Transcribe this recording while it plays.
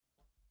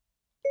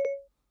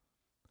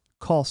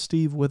Call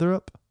Steve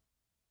Witherup.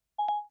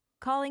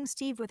 Calling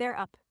Steve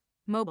Witherup.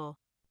 Mobile.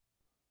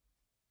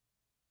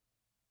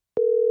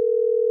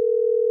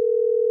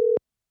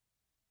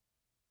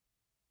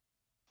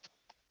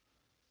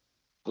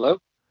 Hello?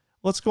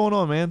 What's going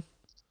on, man?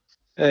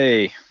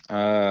 Hey,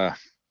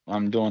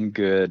 I'm doing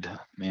good,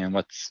 man.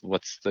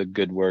 What's the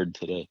good word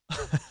today?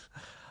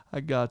 I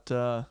got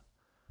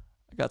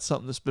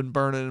something that's been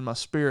burning in my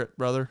spirit,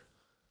 brother.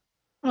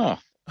 Oh,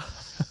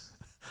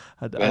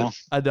 I well,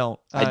 don't.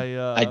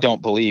 I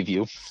don't believe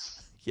you.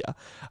 Yeah.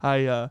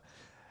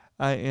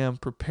 I am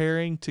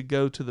preparing to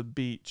go to the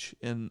beach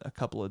in a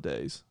couple of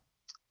days.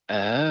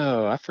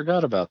 Oh, I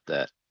forgot about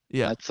that.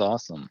 Yeah. That's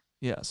awesome.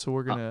 Yeah, so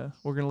we're gonna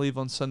leave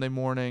on Sunday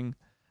morning,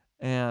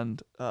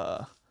 and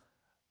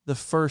the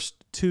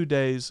first 2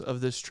 days of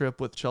this trip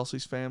with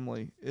Chelsea's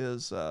family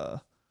is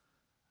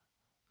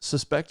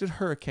suspected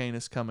hurricane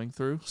is coming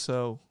through,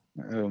 so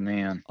Oh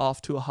man.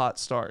 off to a hot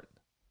start.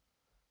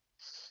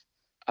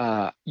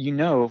 Uh, you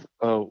know,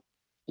 a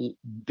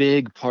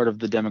big part of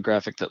the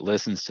demographic that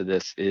listens to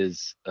this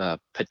is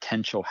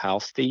potential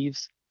house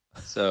thieves.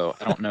 So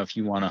I don't know if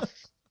you want to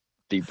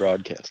be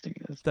broadcasting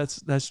this.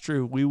 That's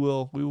true. We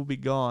will be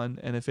gone,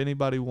 and if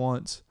anybody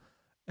wants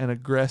an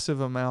aggressive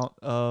amount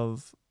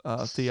of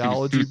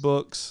theology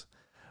books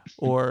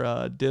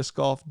or disc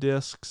golf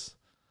discs,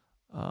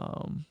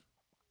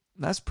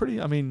 that's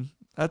pretty. I mean,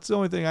 that's the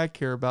only thing I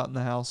care about in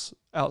the house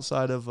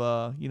outside of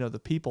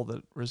the people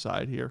that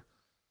reside here.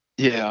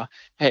 Yeah.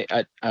 Hey,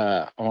 I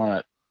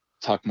want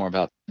to talk more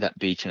about that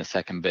beach in a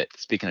second, but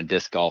speaking of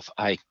disc golf,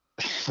 I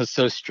it was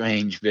so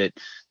strange that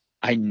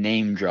I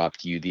name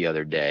dropped you the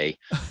other day,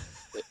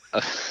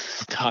 uh,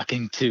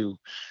 talking to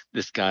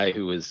this guy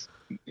who was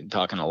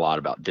talking a lot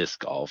about disc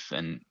golf,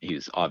 and he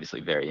was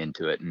obviously very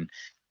into it. And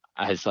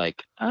I was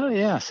like, "Oh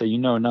yeah, so you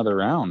know another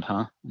round,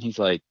 huh?" And he's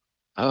like,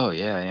 "Oh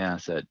yeah, yeah." I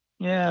said,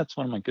 "Yeah, it's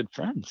one of my good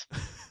friends."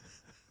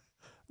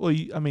 Well,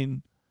 I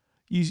mean,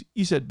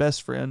 you said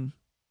best friend,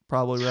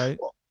 probably, right?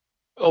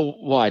 Oh,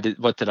 why did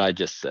what did I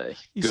just say?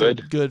 You Good?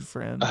 said good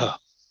friend, Oh,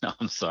 no,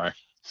 I'm sorry.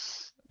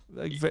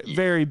 like Y-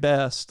 very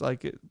best,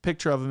 like a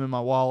picture of him in my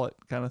wallet,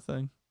 kind of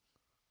thing.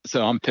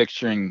 So I'm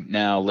picturing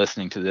now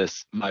listening to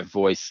this, my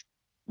voice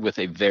with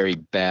a very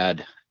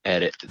bad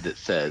edit that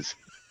says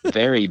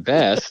very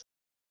best.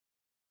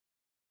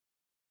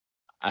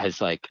 I was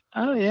like,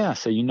 "Oh yeah,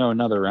 so you know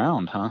another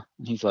round, huh?"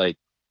 And he's like,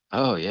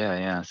 "Oh yeah,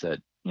 yeah." I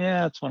said,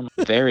 "Yeah, it's one of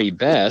my very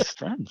best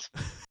friends."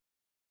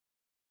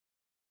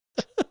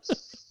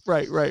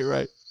 Right, right,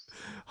 right.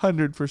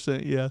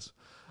 100% yes.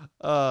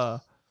 Uh,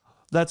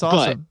 that's But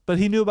awesome. But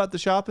he knew about the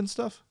shop and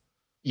stuff.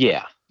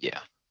 yeah, yeah.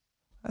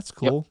 That's Yep.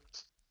 cool.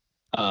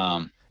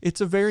 Um,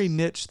 It's a very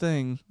niche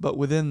thing, but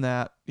within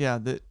that, yeah,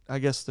 that I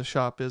guess the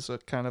shop is a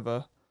kind of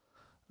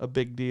a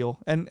big deal.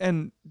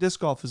 And disc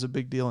golf is a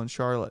big deal in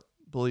Charlotte,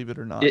 believe it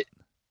or not. it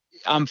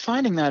I'm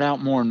finding that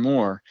out more and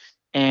more.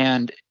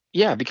 And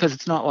yeah, because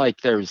it's not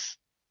like there's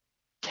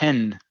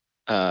 10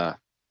 uh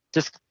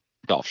disc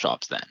golf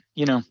shops then,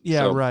 you know?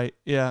 Yeah, So right.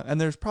 Yeah, and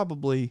there's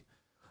probably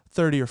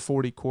 30 or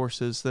 40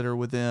 courses that are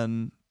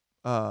within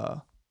uh,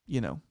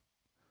 you know,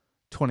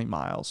 20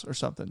 miles or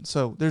something.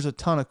 So there's a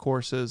ton of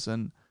courses,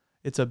 and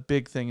it's a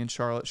big thing in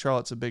Charlotte.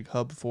 Charlotte's a big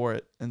hub for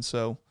it. And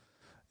so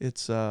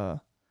it's I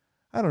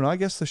don't know, I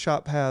guess the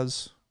shop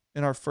has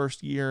in our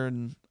first year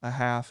and a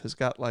half has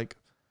got like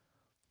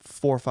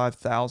 4 or 5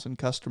 thousand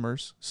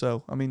customers.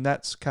 So I mean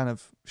that's kind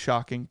of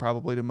shocking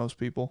probably to most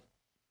people.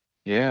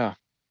 yeah.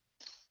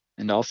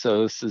 And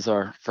also this is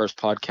our first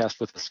podcast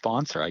with a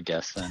sponsor, I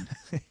guess then.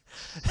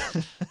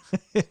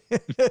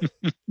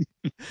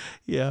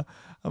 Yeah,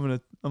 I'm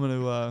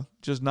gonna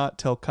just not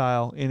tell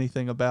Kyle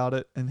anything about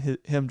it, and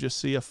him just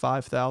see a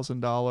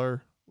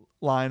 $5,000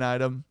 line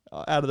item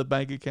out of the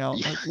bank account.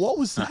 Yeah. Like, what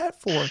was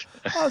that for?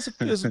 Oh,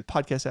 it's a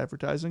podcast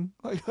advertising.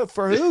 Like,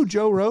 for who?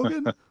 Joe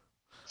Rogan?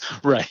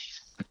 Right.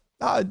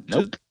 Just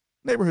Nope.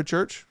 neighborhood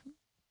church.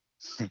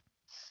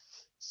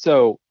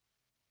 So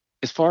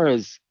as far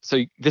as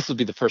this will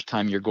be the first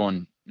time you're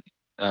going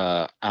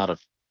out of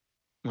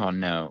well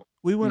no,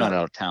 We went not up.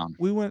 out of town.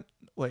 We went.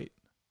 Wait,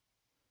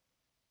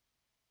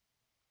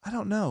 I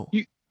don't know.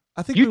 You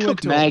I think you we went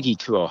took to. Maggie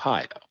to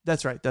Ohio.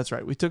 That's right. That's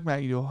right. We took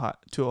Maggie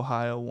to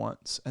Ohio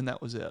once, and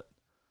that was it.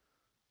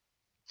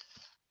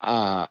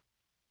 Uh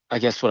I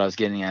guess what I was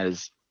getting at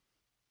is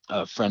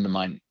a friend of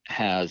mine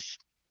has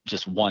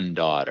just one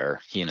daughter,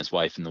 he and his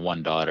wife and the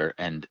one daughter,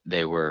 and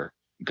they were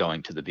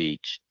going to the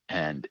beach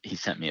and he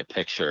sent me a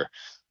picture.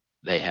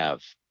 They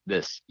have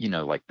this,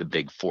 like the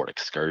big Ford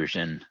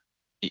Excursion,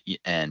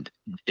 and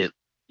it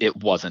it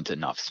wasn't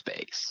enough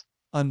space,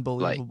 like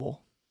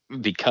Unbelievable.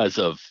 because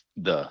of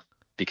the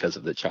because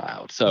of the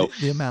child. So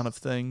The amount of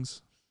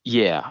things.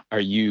 yeah, are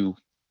you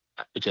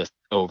just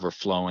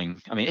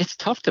overflowing? I mean, it's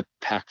tough to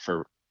pack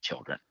for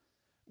children.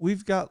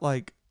 We've got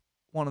like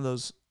one of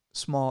those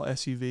small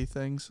SUV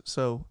things,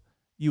 so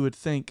you would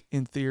think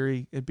in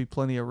theory it'd be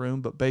plenty of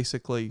room, but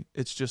basically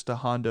it's just a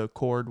Honda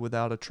Accord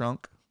without a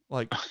trunk,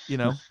 like,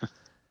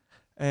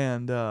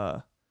 and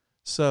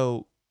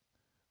so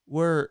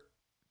we're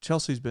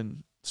Chelsea's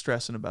been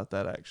stressing about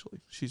that, actually.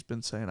 She's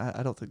been saying,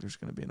 I don't think there's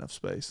going to be enough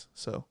space.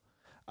 So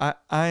I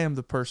am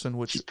the person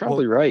which, She's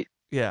probably right.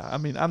 yeah, I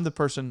mean, I'm the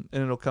person,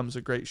 and it'll come as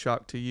a great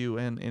shock to you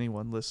and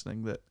anyone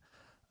listening that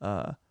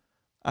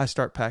I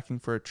start packing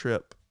for a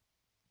trip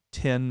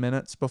 10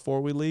 minutes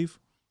before we leave.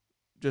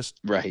 Just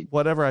Right.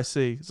 whatever I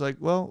see. It's like,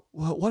 well,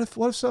 what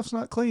if stuff's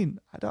not clean?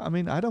 I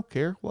don't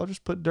care. Well, I'll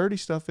just put dirty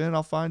stuff in.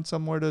 I'll find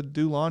somewhere to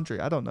do laundry.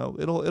 I don't know.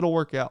 It'll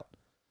work out.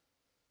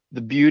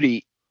 The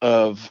beauty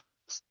of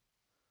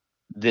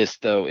this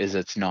though is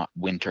it's not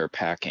winter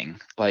packing.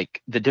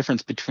 Like the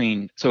difference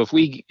between, so if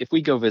we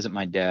go visit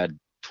my dad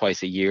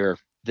twice a year,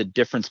 the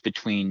difference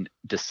between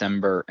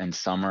December and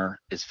summer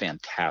is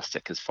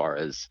fantastic as far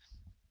as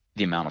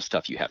the amount of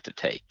stuff you have to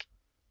take.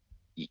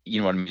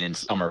 You know what I mean? In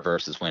summer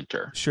versus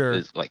winter. Sure.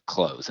 Is like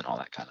clothes and all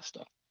that kind of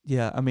stuff.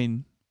 Yeah, I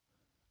mean,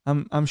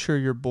 I'm sure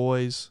your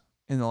boys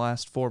in the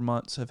last 4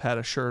 months have had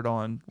a shirt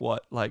on,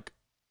 what, like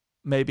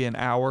maybe an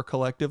hour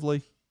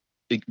collectively?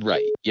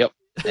 Right. Yep.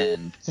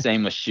 And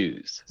same with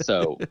shoes.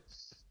 So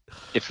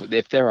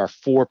if there are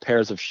 4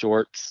 pairs of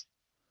shorts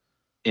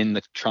in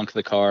the trunk of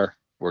the car,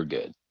 we're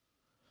good.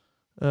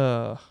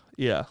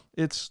 Yeah.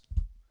 It's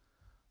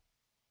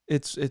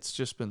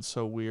just been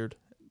so weird.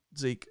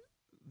 Zeke,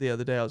 the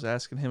other day I was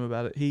asking him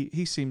about it.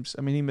 He seems,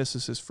 I mean, he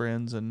misses his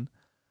friends and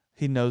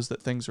he knows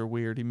that things are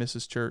weird. He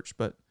misses church,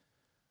 but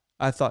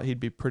I thought he'd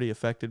be pretty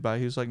affected by it.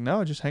 He was like,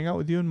 no, I just hang out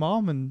with you and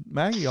Mom and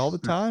Maggie all the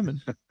time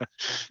and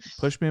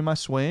push me in my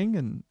swing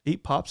and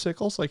eat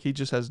popsicles. Like he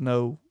just has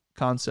no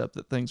concept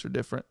that things are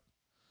different.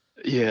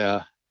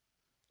 Yeah.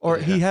 Or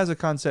Yeah. he has a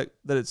concept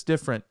that it's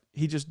different.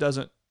 He just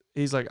doesn't,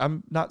 he's like,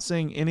 I'm not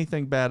seeing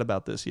anything bad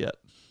about this yet.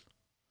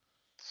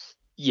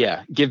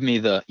 Yeah, give me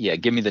the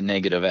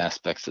negative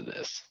aspects of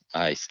this.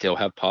 I still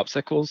have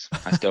popsicles.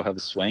 I still have a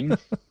swing.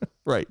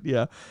 Right.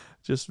 Yeah.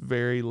 Just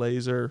very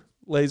laser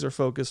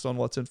focused on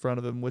what's in front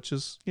of him, which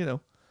is,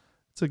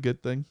 it's a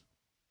good thing.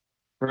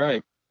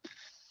 Right.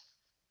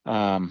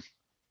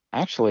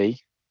 Actually,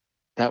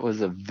 that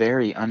was a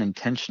very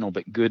unintentional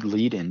but good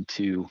lead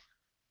into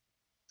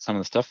some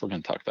of the stuff we're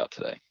going to talk about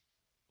today.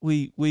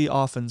 We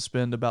often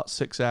spend about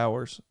 6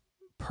 hours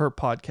per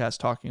podcast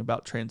talking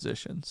about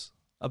transitions,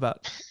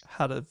 about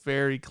how to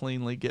very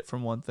cleanly get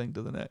from one thing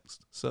to the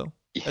next. So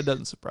that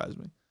doesn't surprise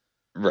me.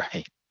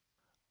 Right.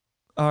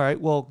 All right.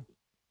 Well,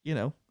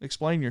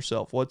 explain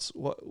yourself. What's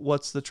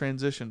the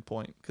transition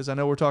point? Because I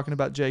know we're talking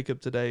about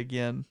Jacob today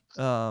again,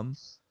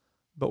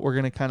 but we're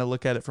going to kind of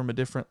look at it from a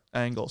different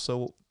angle.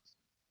 So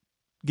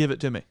give it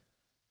to me.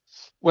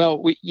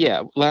 Well,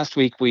 last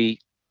week we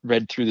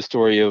read through the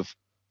story of,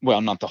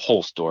 well, not the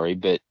whole story,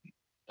 but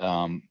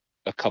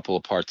a couple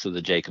of parts of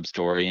the Jacob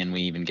story, and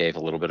we even gave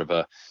a little bit of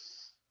a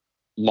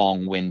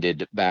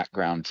long-winded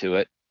background to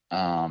it.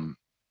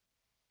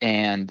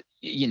 And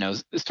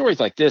stories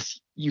like this,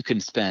 you can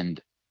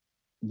spend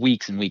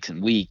weeks and weeks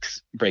and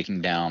weeks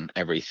breaking down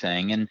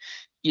everything, and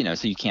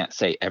so you can't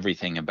say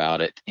everything about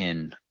it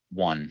in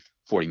one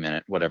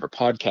 40-minute whatever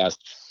podcast.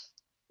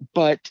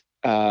 But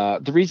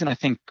the reason I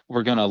think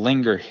we're going to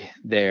linger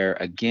there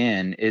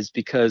again is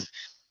because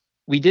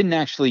we didn't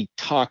actually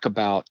talk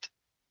about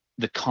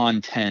the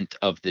content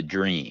of the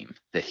dream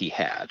that he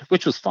had,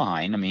 which was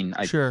fine. I mean,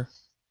 Sure.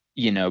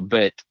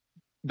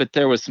 But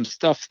there was some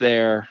stuff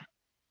there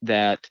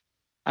that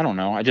I don't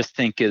know. I just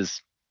think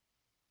is,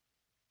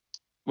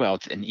 well,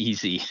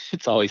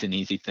 it's always an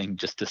easy thing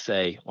just to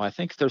say, well, I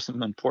think there's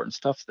some important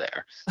stuff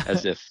there,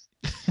 as if,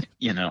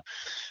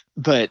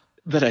 but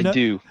I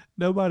do.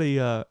 Nobody,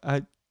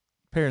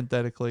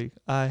 parenthetically,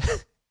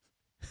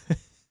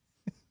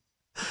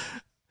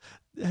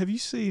 have you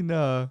seen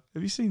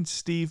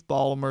Steve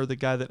Ballmer, the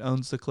guy that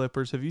owns the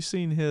Clippers? Have you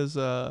seen his,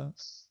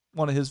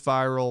 one of his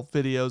viral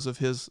videos of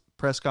his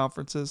press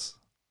conferences?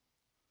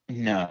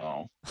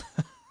 No.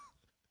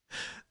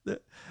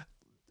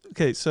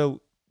 Okay.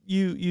 So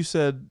you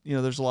said,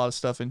 there's a lot of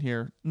stuff in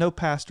here. No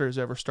pastor has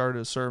ever started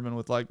a sermon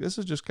with like, this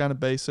is just kind of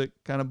basic,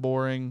 kind of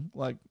boring.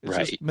 Like it's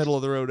Right. just middle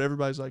of the road.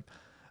 Everybody's like,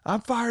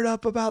 I'm fired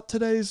up about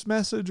today's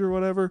message or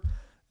whatever.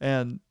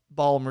 And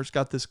Ballmer's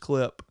got this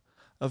clip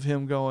of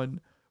him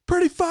going,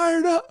 pretty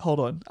fired up. Hold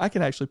on. I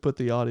can actually put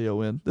the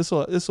audio in. This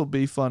will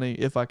be funny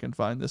if I can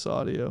find this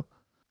audio.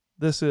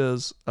 This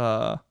is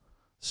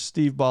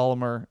Steve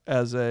Ballmer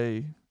as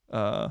a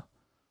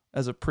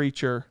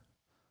preacher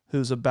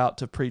who's about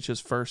to preach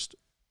his first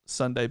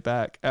Sunday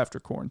back after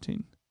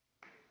quarantine.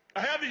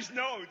 I have these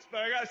notes,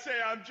 but I gotta say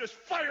I'm just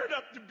fired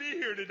up to be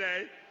here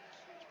today.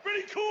 It's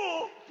pretty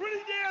cool, pretty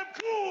damn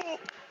cool.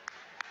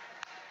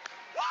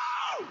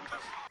 Woo!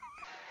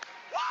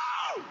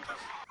 Woo!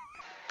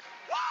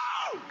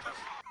 Woo!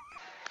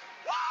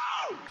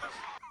 Woo!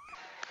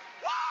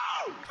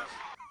 Woo!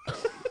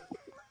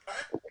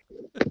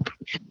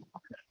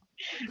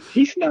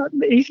 He's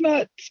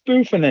not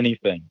spoofing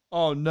anything.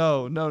 Oh,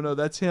 no.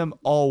 That's him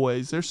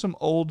always. There's some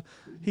old,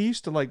 he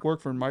used to like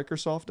work for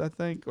Microsoft, I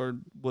think, or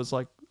was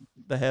like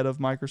the head of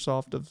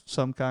Microsoft of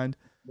some kind.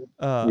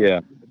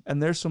 Yeah.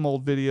 And there's some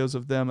old videos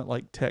of them at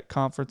like tech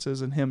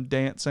conferences and him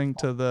dancing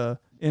to the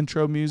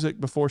intro music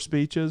before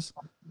speeches.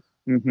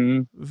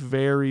 Mm-hmm.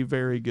 Very,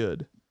 very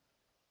good.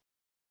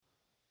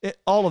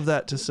 All of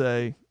that to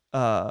say,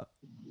 I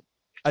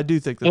do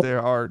think that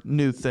there are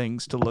new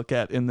things to look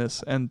at in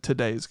this, and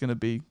today is going to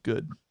be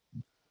good.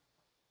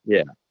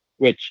 Yeah.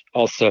 Which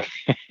also,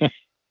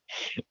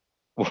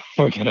 we're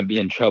going to be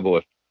in trouble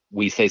if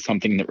we say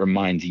something that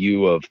reminds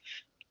you of,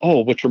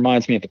 oh, which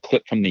reminds me of a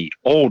clip from the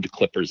old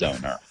Clippers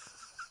owner.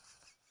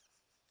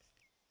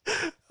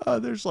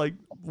 There's like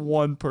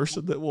one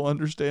person that will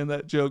understand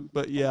that joke,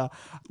 but yeah,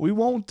 we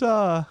won't.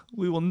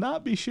 We will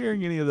not be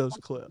sharing any of those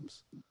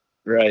clips.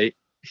 Right.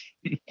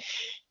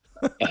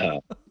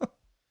 All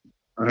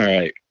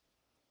right.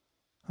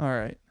 All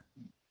right.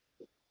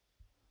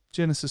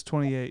 Genesis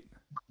 28.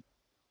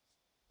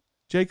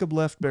 Jacob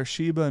left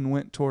Beersheba and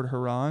went toward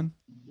Haran.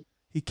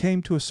 He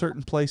came to a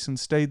certain place and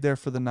stayed there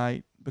for the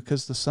night,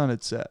 because the sun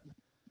had set.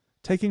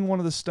 Taking one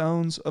of the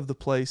stones of the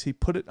place, he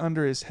put it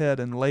under his head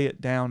and lay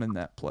it down in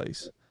that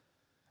place.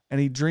 And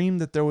he dreamed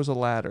that there was a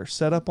ladder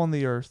set up on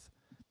the earth,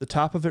 the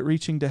top of it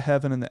reaching to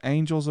heaven, and the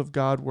angels of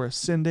God were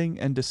ascending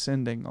and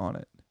descending on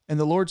it. And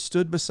the Lord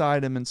stood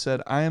beside him and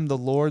said, I am the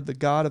Lord, the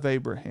God of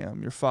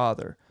Abraham, your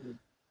father,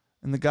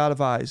 and the God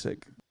of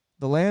Isaac.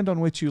 The land on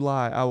which you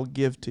lie I will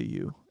give to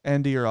you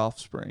and to your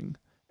offspring.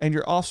 And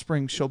your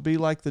offspring shall be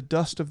like the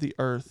dust of the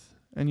earth,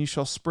 and you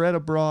shall spread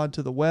abroad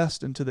to the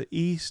west and to the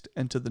east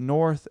and to the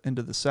north and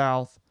to the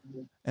south,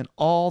 and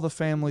all the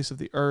families of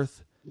the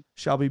earth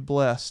shall be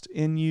blessed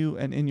in you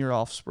and in your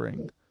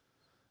offspring.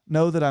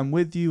 Know that I'm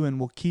with you and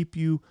will keep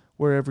you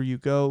wherever you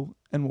go,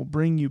 and will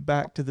bring you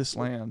back to this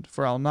land,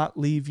 for I'll not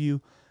leave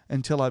you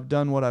until I've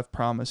done what I've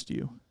promised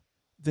you.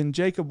 Then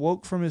Jacob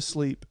woke from his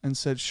sleep and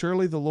said,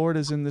 Surely the Lord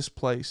is in this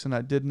place, and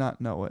I did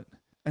not know it.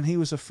 And he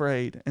was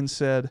afraid and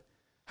said,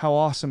 How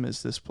awesome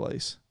is this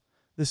place!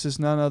 This is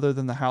none other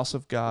than the house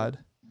of God,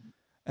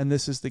 and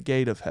this is the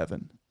gate of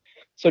heaven.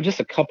 So just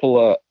a couple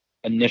of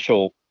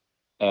initial,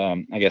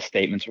 I guess,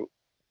 statements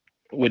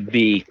would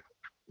be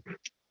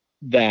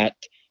that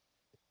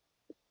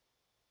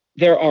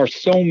there are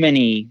so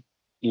many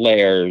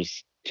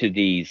layers to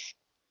these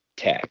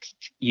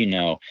texts,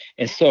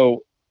 and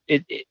so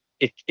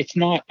it's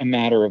not a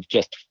matter of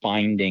just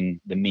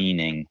finding the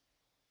meaning,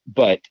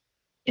 but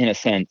in a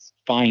sense,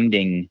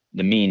 finding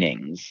the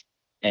meanings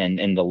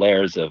and the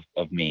layers of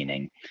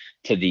meaning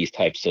to these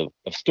types of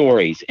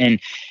stories. And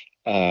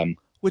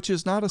which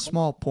is not a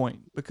small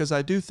point, because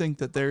I do think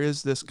that there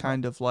is this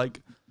kind of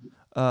like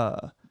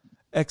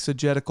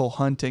exegetical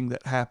hunting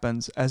that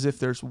happens, as if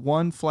there's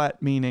one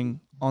flat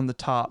meaning on the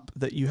top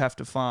that you have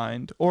to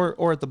find,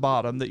 or at the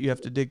bottom that you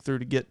have to dig through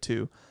to get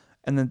to,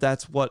 and then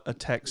that's what a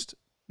text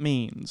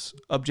means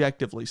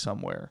objectively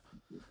somewhere,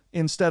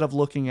 instead of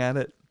looking at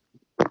it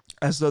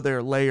as though there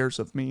are layers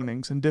of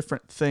meanings and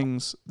different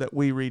things that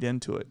we read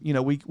into it.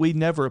 We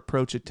never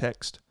approach a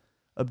text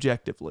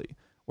objectively.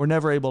 We're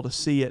never able to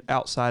see it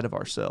outside of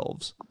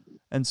ourselves.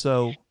 And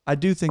so I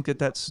do think that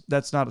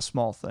that's not a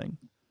small thing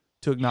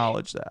to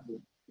acknowledge that.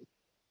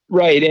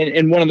 Right.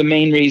 And one of the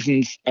main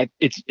reasons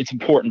it's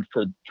important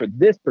for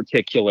this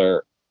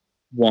particular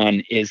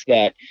one is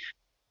that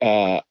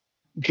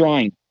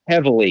drawing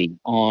heavily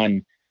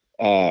on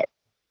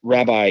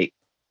Rabbi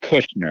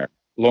Kushner,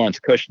 Lawrence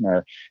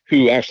Kushner,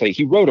 who actually,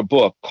 he wrote a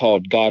book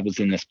called God Was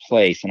in This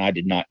Place, and I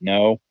Did Not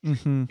Know.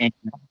 Mm-hmm.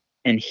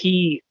 And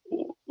he,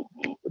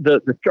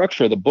 the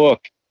structure of the book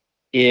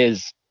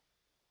is,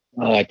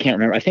 I can't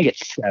remember, I think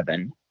it's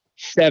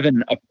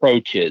seven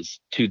approaches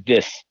to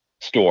this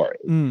story.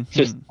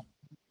 Mm-hmm. So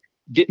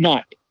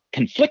not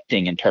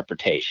conflicting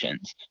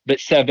interpretations, but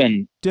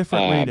seven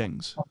different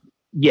readings.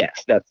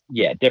 Yes,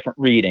 different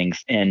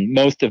readings, and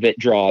most of it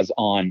draws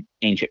on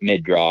ancient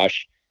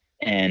midrash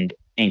and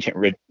ancient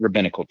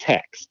rabbinical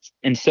texts.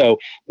 And so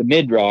the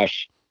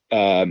midrash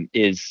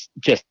is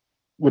just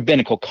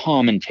rabbinical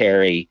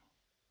commentary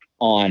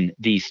on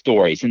these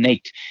stories, and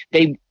they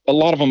a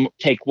lot of them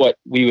take what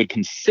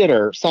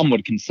some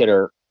would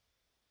consider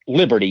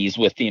liberties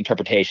with the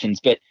interpretations,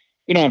 but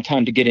we don't have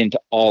time to get into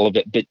all of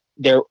it. But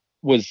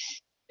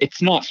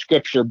it's not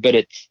scripture, but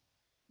it's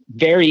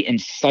very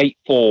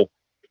insightful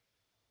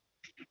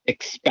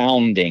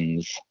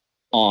expoundings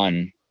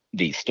on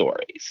these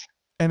stories.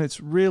 And it's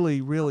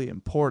really, really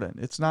important.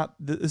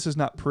 This is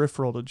not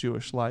peripheral to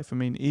Jewish life. I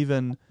mean,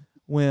 even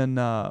when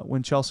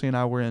Chelsea and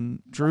I were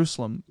in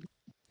Jerusalem,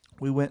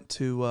 we went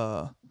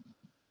to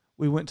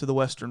the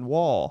Western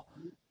Wall,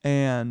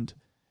 and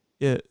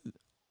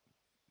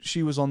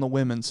she was on the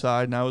women's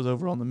side and I was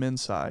over on the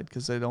men's side,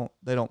 because they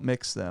don't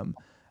mix them.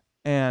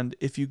 And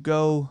if you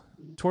go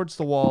towards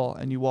the wall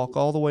and you walk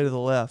all the way to the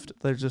left,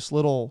 there's this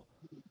little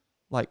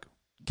like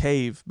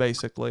cave,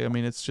 basically. I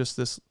mean, it's just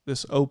this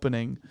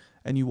opening,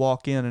 and you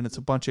walk in and it's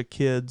a bunch of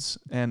kids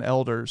and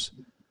elders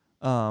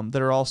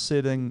that are all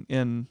sitting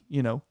in,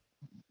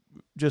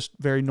 just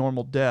very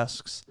normal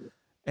desks,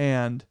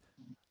 and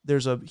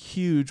there's a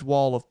huge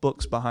wall of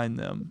books behind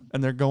them,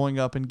 and they're going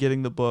up and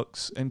getting the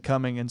books and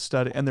coming and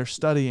they're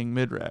studying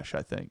Midrash,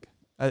 I think,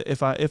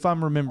 if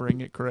I'm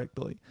remembering it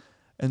correctly.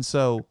 And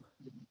so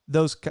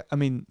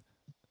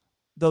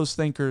those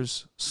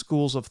thinkers'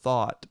 schools of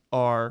thought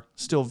are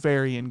still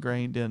very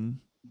ingrained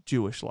in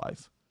Jewish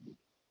life.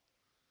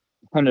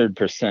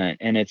 100%.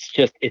 And it's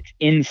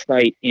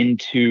insight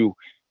into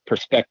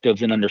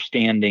perspectives and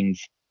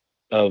understandings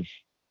of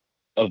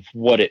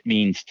what it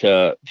means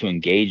to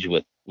engage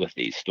with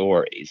these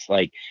stories.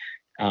 Like,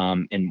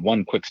 and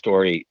one quick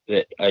story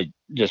that I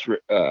just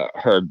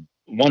heard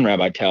one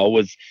rabbi tell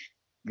was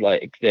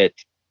like that.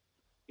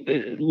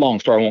 Long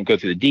story, I won't go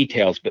through the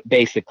details, but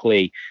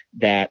basically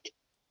that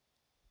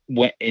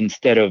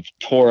instead of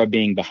Torah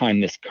being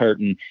behind this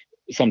curtain,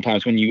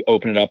 sometimes when you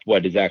open it up,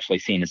 what is actually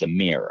seen as a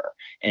mirror,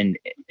 and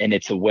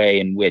it's a way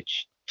in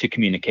which to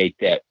communicate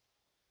that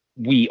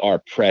we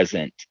are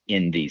present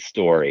in these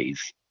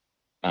stories,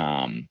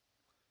 and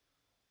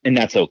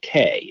that's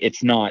okay.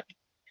 It's not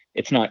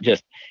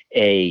just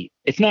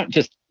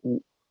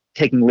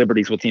taking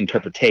liberties with the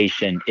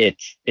interpretation.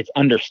 It's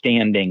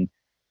understanding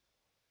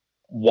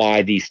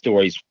why these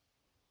stories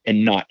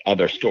and not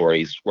other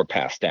stories were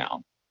passed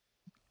down.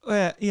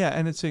 Yeah,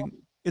 and it's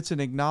an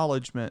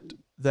acknowledgement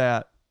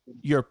that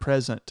you're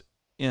present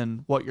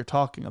in what you're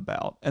talking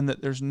about, and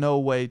that there's no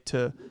way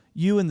to,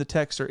 you and the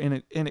text are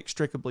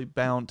inextricably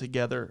bound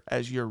together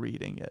as you're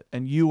reading it,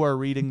 and you are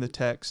reading the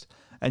text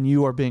and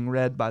you are being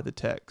read by the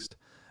text.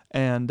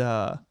 And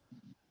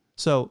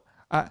so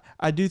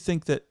I do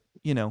think that,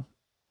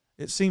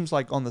 it seems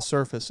like on the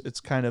surface it's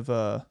kind of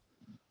a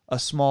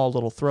small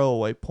little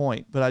throwaway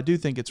point, but I do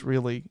think it's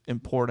really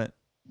important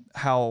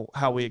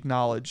how we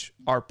acknowledge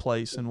our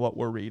place in what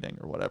we're reading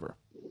or whatever.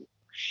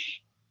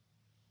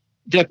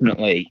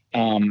 Definitely.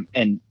 And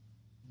we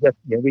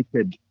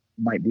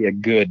might be a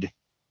good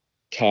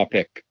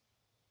topic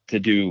to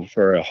do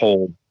for a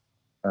whole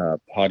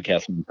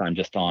podcast sometime,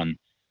 just on,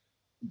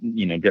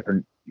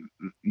 different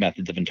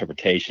methods of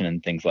interpretation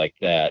and things like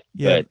that.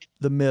 Yeah, but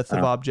the myth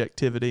of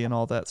objectivity and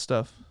all that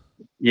stuff.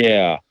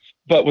 Yeah.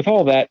 But with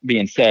all that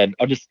being said,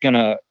 I'm just going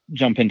to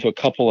jump into a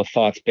couple of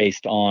thoughts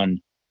based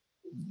on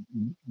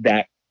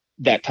that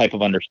type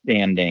of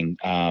understanding,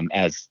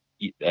 as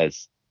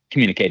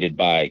communicated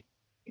by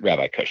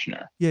Rabbi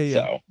Kushner. Yeah.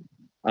 So,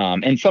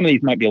 and some of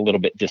these might be a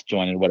little bit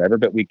disjointed, whatever,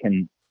 but we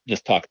can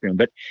just talk through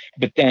them.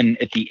 But then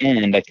at the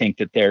end, I think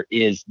that there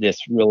is this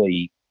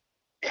really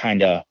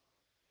kind of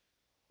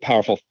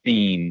powerful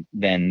theme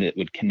then that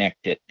would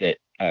connect it, that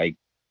I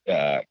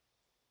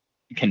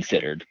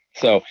considered.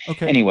 So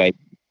Okay. Anyway,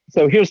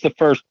 so here's the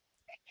first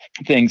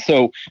thing.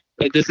 So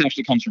this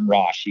actually comes from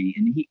Rashi,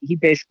 and he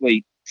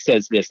basically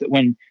says this, that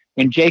when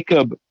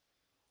Jacob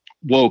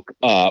woke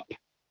up,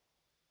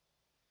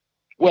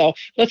 well,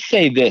 let's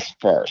say this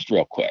first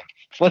real quick.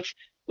 Let's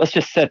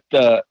just set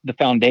the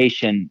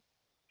foundation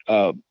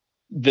of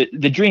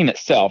the dream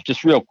itself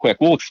just real quick.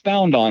 We'll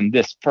expound on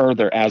this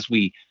further as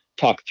we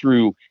talk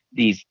through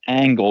these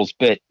angles,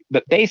 but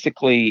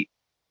basically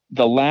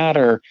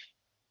the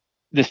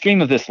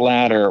stream of this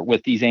ladder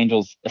with these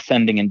angels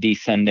ascending and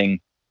descending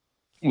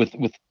with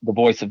the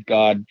voice of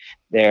God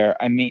there.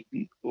 I mean,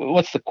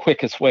 what's the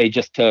quickest way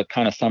just to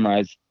kind of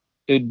summarize?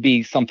 It would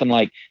be something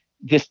like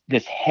this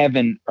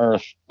heaven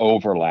earth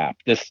overlap,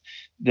 this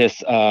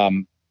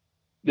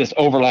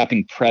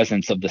overlapping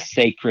presence of the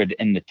sacred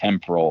and the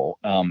temporal,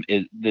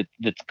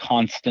 that's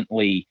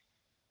constantly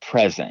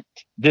present.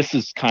 This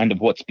is kind of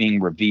what's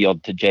being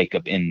revealed to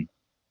Jacob in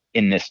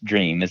this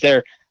dream. Is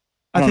there?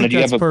 I think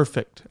that's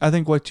perfect. I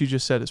think what you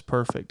just said is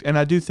perfect. And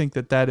I do think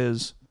that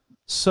is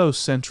so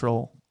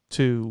central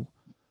to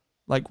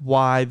like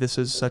why this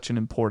is such an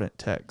important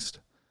text.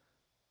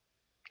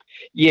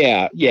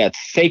 Yeah.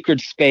 It's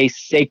sacred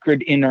space,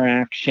 sacred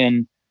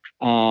interaction.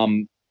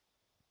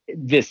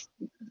 This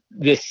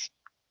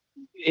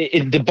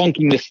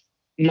debunking this,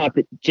 not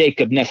that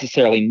Jacob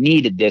necessarily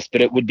needed this,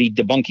 but it would be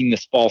debunking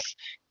this false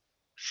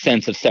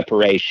sense of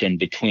separation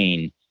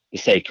between the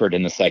sacred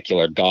and the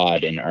secular,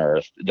 God and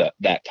earth,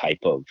 that type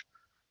of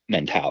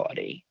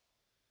mentality.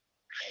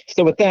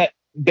 So with that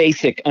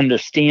basic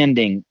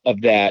understanding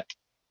of that,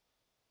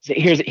 so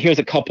here's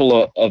a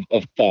couple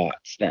of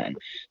thoughts then.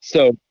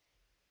 So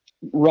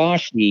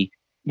Rashi,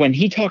 when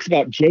he talks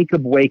about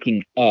Jacob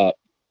waking up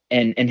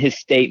and his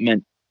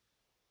statement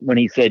when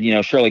he said,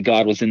 surely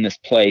God was in this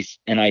place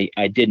and I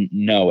didn't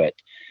know it.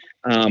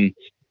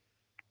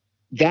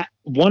 That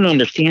one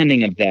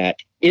understanding of that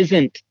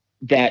isn't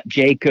that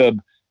Jacob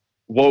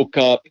woke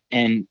up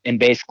and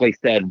basically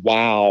said,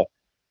 wow,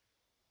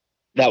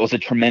 that was a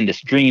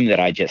tremendous dream that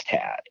I just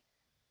had.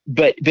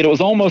 But it was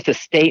almost a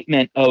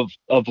statement of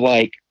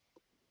like,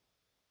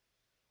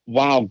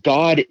 wow,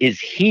 God is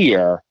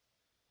here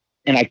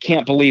and I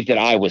can't believe that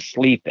I was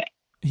sleeping.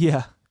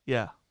 Yeah.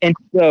 And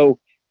so,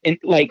 and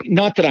like,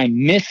 not that I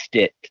missed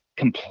it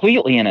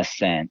completely in a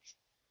sense,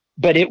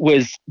 but it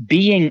was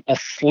being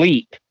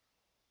asleep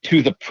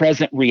to the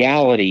present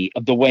reality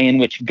of the way in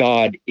which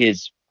God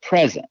is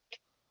present.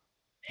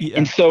 Yeah.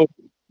 And so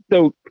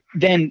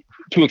then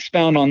to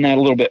expound on that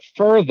a little bit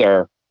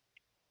further,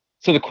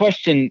 so the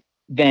question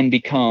then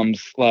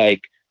becomes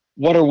like,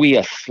 what are we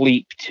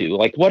asleep to?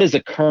 Like, what is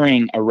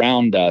occurring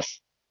around us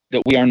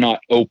that we are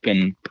not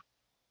open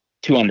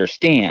to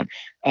understand?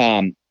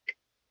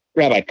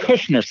 Rabbi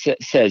Kushner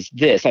says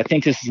this. I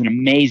think this is an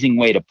amazing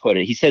way to put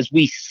it. He says,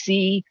 we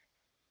see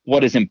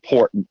what is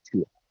important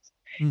to us.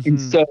 And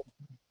Mm-hmm. so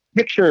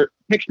picture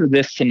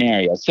this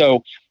scenario.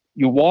 So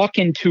you walk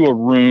into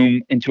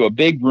a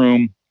big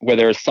room where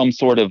there is some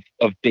sort of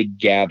big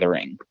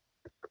gathering.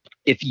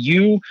 If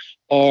you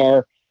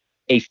are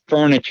a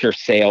furniture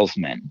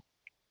salesman,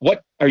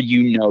 what are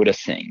you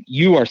noticing?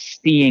 You are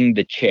seeing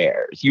the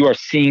chairs, you are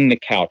seeing the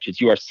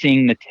couches, you are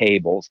seeing the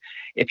tables.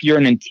 If you're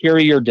an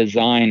interior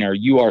designer,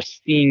 you are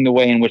seeing the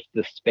way in which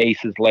the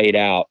space is laid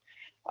out.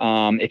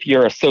 If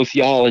you're a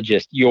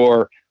sociologist,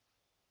 you're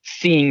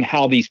seeing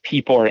how these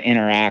people are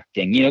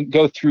interacting.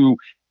 Go through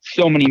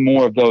so many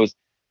more of those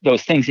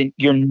things, and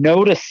you're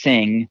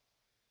noticing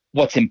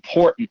what's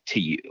important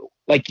to you.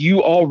 Like,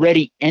 you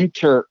already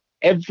enter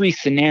every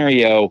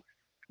scenario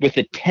with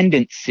a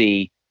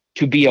tendency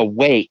to be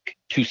awake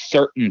to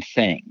certain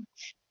things.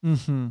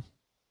 Mm-hmm.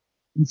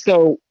 And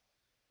so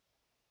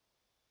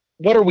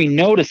what are we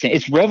noticing?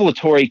 It's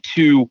revelatory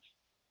to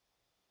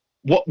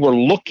what we're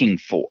looking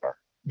for,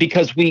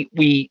 because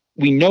we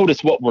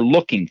notice what we're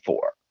looking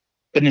for.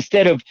 But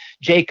instead of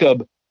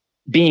Jacob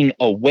being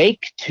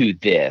awake to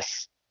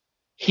this,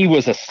 he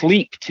was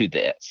asleep to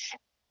this.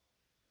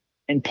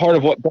 And part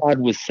of what God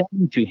was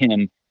saying to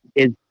him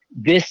is,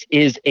 this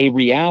is a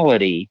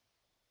reality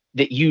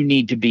that you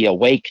need to be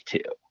awake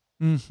to.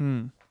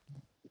 Mm-hmm.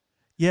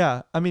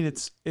 Yeah, I mean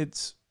it's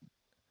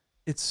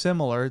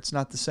similar. It's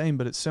not the same,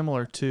 but it's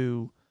similar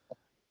to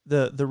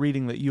the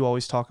reading that you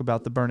always talk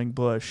about, the burning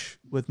bush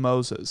with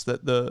Moses,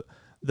 that the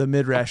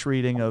midrash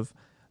reading of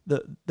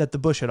that the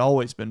bush had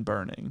always been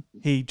burning.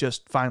 He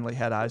just finally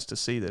had eyes to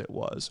see that it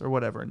was, or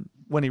whatever. And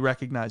when he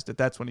recognized it,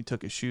 that's when he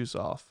took his shoes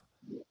off.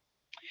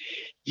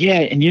 Yeah,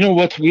 and you know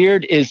what's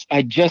weird is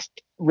I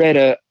just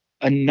read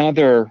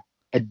another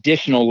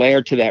additional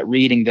layer to that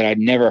reading that I'd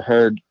never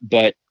heard.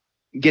 But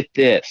get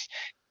this,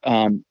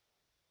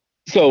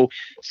 so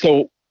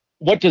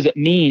what does it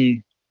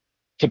mean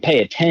to pay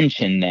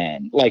attention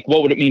then? Like,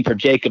 what would it mean for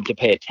Jacob to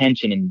pay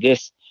attention in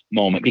this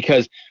moment?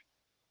 Because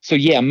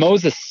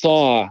Moses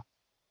saw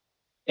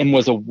and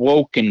was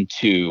awoken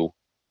to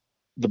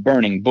the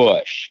burning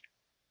bush,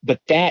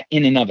 but that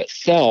in and of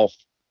itself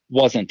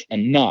wasn't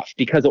enough,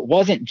 because it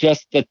wasn't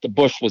just that the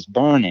bush was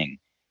burning,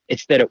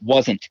 it's that it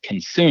wasn't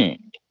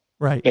consumed.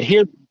 Right. But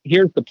here's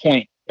the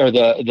point, or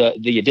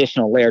the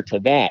additional layer to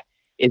that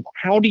is,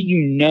 how do you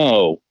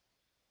know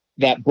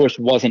that bush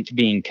wasn't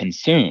being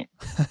consumed?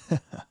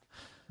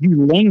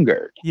 You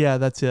lingered. Yeah,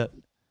 that's it.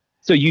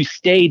 So you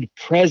stayed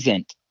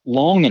present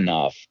long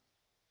enough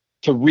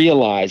to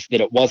realize that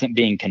it wasn't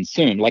being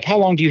consumed. Like, how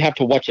long do you have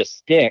to watch a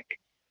stick?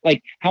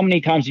 Like, how many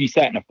times have you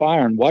sat in a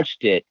fire and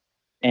watched it?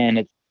 And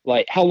it's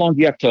like, how long do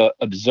you have to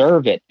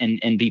observe it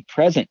and be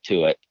present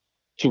to it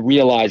to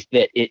realize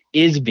that it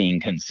is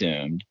being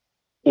consumed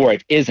or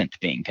it isn't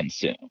being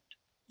consumed?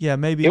 Yeah,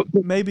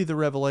 maybe the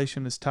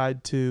revelation is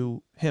tied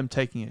to him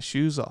taking his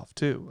shoes off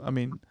too. I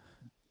mean,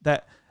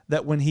 that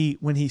when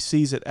he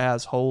sees it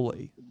as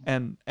holy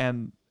and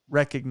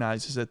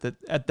recognizes it, that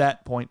at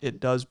that point it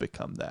does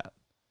become that.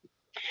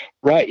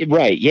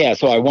 Right. Yeah.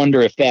 So I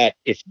wonder if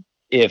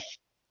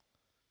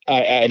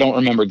I don't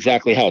remember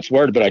exactly how it's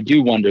worded, but I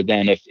do wonder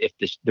then if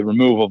the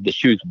removal of the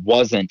shoes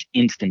wasn't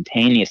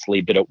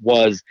instantaneously, but it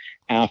was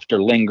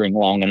after lingering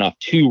long enough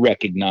to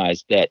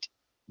recognize that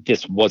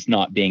this was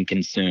not being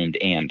consumed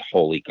and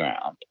holy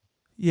ground.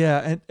 Yeah,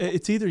 and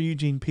it's either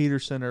Eugene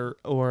Peterson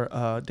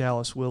or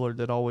Dallas Willard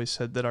that always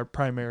said that our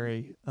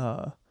primary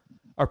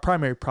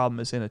problem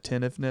is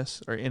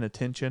inattentiveness or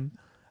inattention,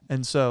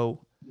 and so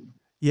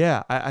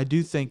yeah, I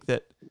do think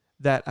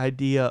that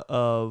idea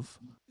of,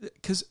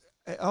 because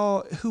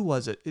who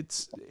was it?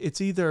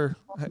 It's either,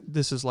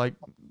 this is like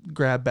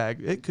grab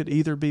bag. It could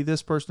either be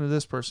this person or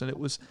this person. It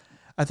was,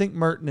 I think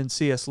Merton and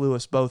C.S.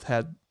 Lewis both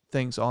had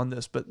things on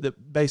this, but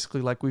that basically,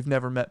 like, we've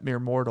never met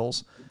mere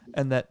mortals,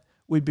 and that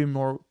we'd be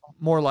more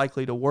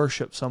likely to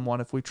worship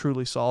someone if we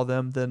truly saw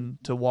them than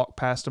to walk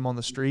past them on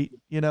the street,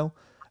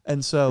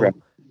 And so Right.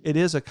 It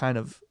is a kind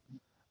of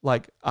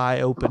like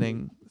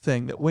eye-opening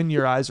thing that when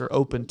your eyes are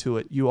open to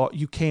it,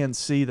 you can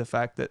see the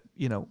fact that,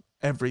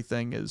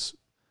 everything is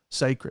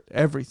sacred.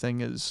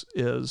 Everything is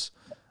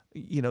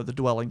the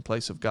dwelling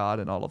place of God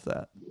and all of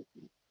that.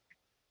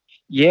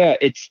 Yeah,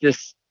 it's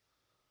this.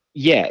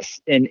 Yes,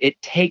 and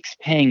it takes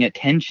paying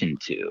attention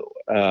to,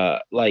 the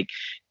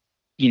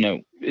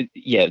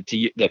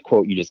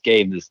quote you just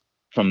gave this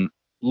from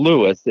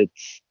Lewis.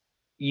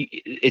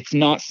 It's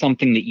not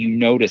something that you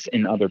notice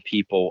in other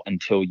people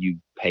until you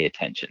pay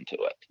attention to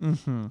it.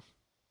 Mm-hmm.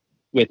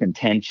 With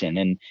intention,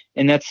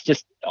 and that's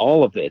just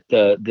all of it.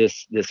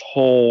 This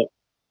whole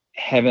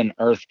heaven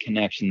earth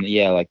connection,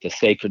 like the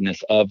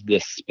sacredness of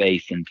this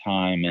space and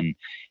time,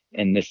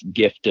 and this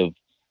gift of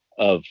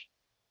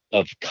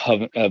the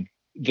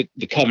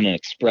covenant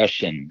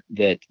expression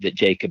that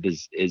Jacob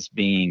is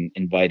being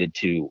invited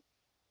to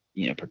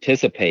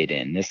participate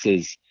in. This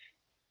is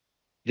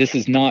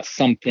not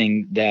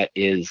something that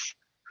is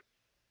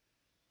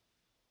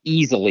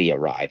easily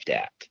arrived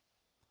at,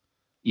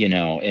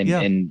 Yeah.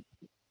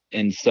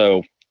 and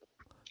so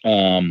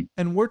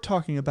And we're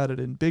talking about it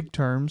in big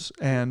terms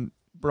and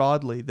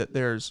broadly, that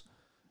there's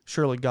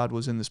surely God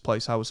was in this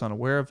place. I was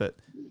unaware of it.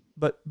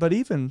 But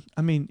even,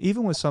 I mean,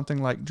 even with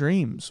something like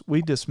dreams,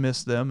 we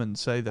dismiss them and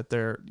say that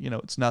they're,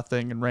 it's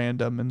nothing and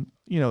random. And,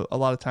 a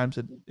lot of times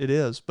it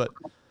is. But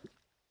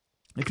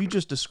if you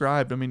just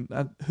described, I mean,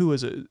 who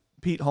is it?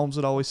 Pete Holmes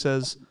that always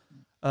says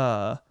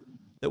that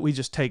we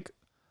just take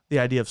the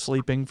idea of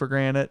sleeping for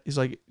granted. He's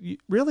like,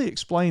 really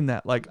explain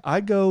that. Like,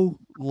 I go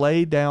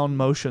lay down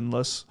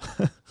motionless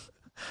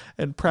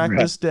and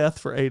practice death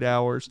for 8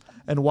 hours.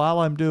 And while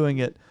I'm doing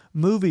it,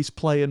 movies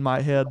play in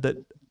my head that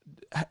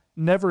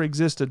never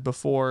existed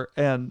before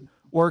and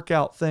work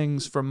out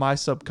things from my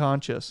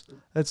subconscious.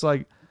 It's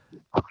like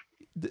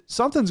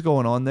something's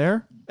going on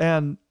there.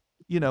 And,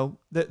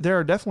 there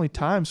are definitely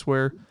times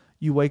where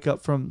you wake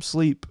up from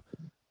sleep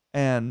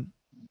and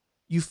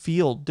you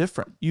feel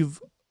different. You've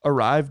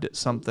arrived at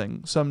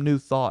something, some new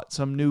thought,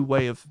 some new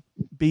way of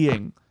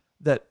being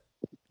that,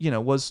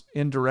 was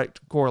in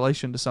direct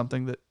correlation to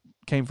something that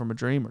came from a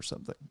dream or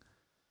something.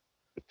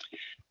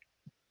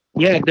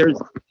 Yeah,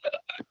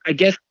 I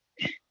guess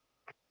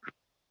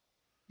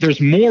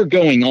there's more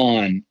going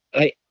on.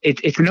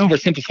 It's an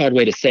oversimplified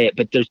way to say it,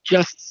 but there's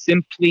just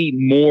simply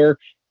more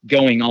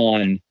going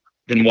on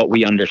than what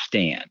we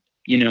understand,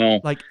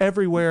 Like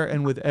everywhere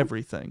and with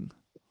everything.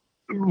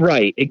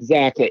 Right,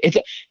 exactly. It's,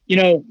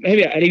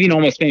 maybe I'd even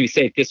almost maybe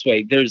say it this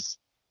way. There's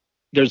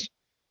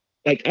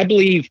like, I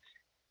believe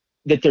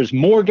that there's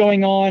more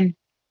going on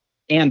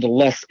and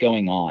less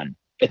going on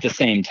at the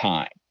same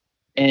time.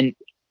 And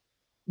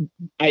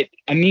I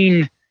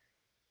mean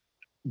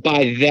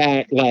by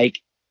that, like,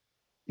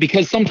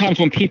 because sometimes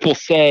when people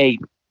say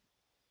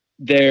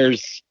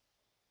there's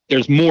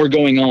more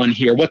going on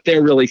here, what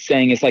they're really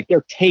saying is like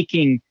they're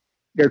taking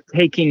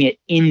it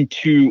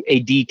into a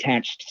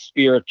detached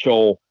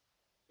spiritual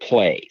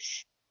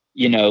place,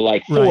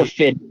 like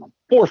right.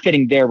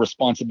 forfeiting their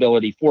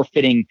responsibility,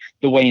 forfeiting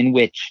the way in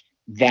which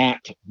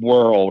that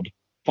world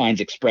finds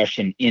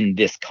expression in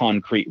this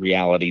concrete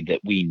reality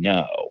that we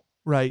know.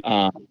 Right.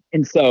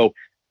 And so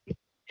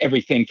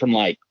everything from,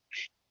 like,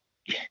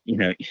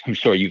 I'm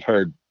sure you've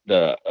heard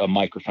a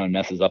microphone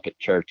messes up at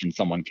church and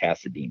someone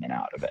casts a demon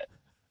out of it.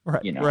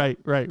 Right.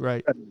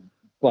 Right.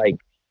 Like,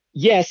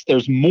 yes,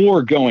 there's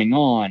more going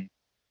on,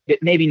 but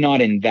maybe not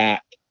in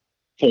that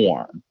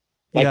form.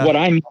 Like, what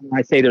I mean when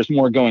I say there's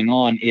more going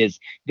on is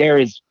there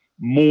is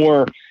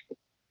more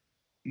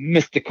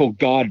mystical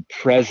God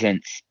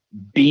presence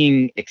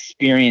being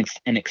experienced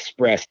and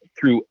expressed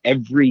through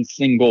every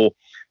single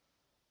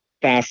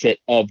facet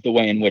of the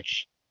way in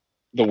which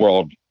the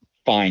world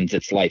finds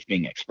its life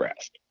being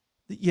expressed.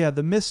 Yeah,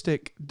 the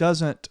mystic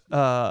doesn't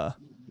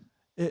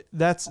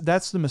that's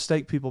the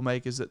mistake people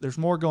make, is that there's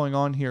more going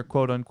on here,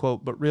 quote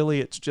unquote, but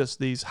really it's just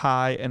these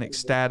high and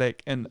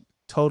ecstatic and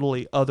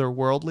totally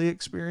otherworldly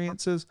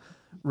experiences,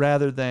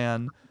 rather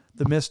than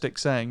the mystic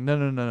saying,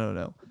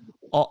 no.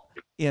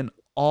 In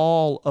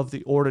all of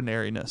the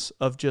ordinariness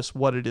of just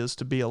what it is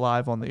to be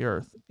alive on the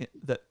earth,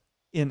 that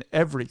in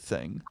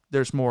everything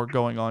there's more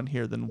going on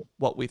here than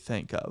what we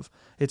think of.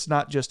 It's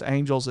not just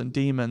angels and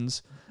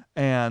demons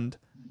and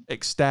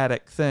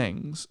ecstatic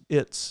things.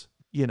 It's,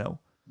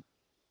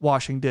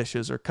 washing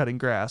dishes or cutting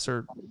grass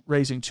or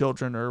raising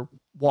children or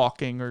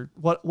walking or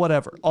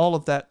whatever. All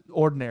of that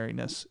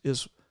ordinariness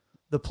is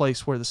the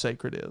place where the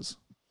sacred is.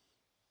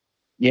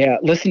 Yeah,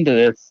 listen to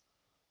this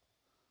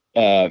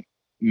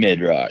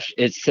midrash.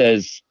 It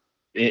says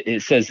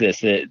this,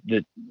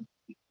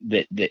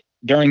 that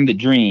during the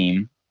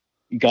dream,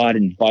 God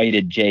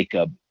invited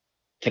Jacob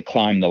to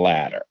climb the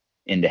ladder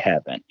into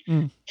heaven,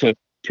 to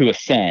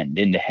ascend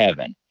into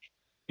heaven.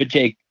 But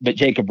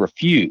Jacob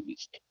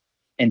refused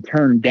and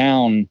turned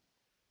down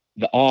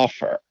the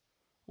offer.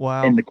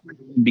 Wow. And the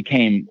question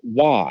became,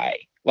 why?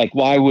 Like,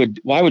 why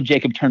would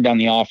Jacob turn down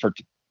the offer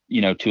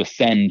to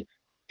ascend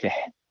to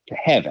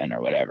heaven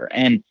or whatever?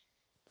 And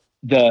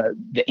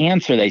the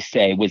answer, they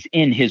say, was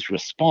in his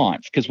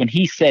response, because when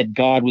he said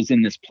God was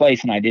in this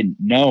place and I didn't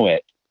know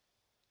it,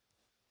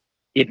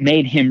 it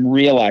made him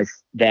realize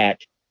that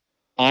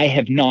I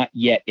have not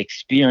yet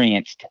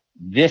experienced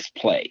this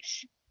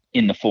place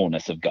in the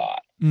fullness of God.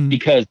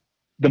 Because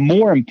the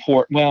more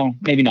important, well,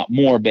 maybe not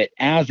more, but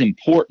as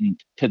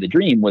important to the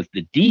dream was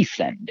the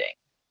descending.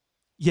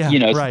 Yeah,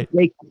 right.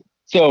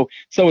 So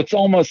it's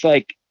almost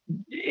like,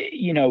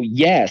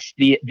 yes,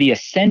 the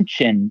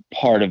ascension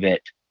part of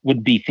it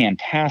would be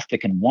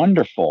fantastic and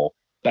wonderful,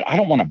 but I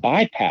don't want to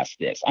bypass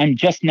this. I'm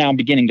just now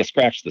beginning to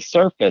scratch the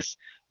surface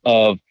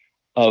of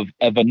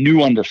a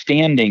new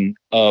understanding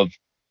of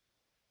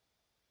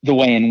the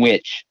way in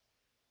which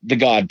the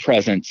God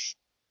presence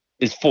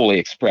is fully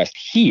expressed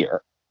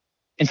here.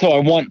 And so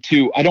I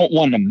don't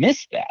want to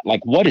miss that.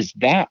 Like, what is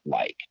that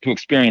like, to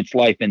experience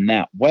life in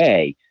that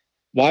way?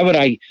 Why would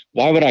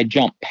I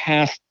jump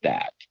past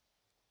that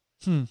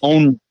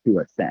only to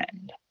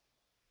ascend?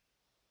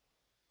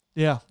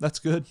 Yeah, that's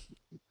good.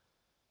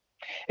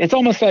 It's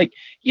almost like,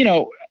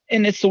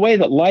 and it's the way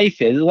that life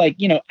is, like,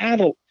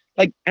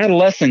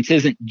 adolescence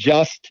isn't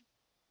just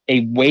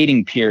a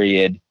waiting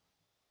period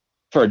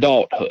for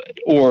adulthood,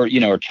 or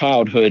or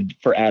childhood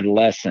for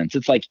adolescence.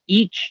 It's like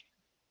each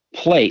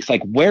place,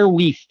 like where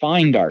we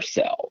find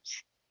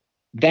ourselves,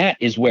 that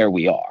is where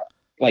we are.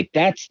 Like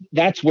that's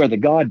where the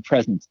God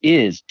presence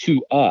is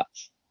to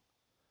us.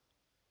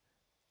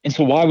 And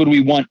so why would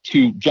we want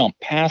to jump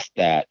past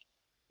that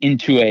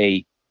into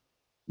a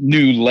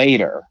new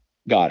later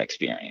God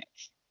experience?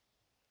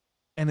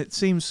 And it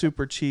seems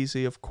super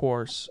cheesy, of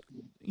course.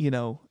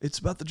 It's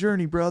about the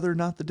journey, brother,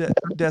 not the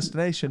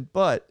destination.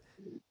 But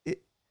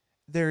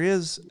there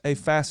is a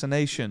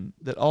fascination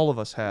that all of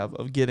us have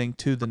of getting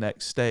to the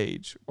next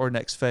stage or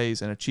next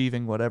phase and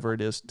achieving whatever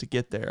it is to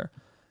get there.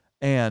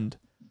 And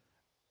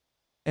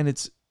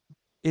it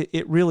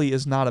really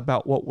is not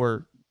about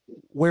where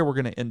we're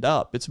going to end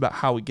up. It's about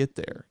how we get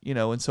there,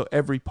 and so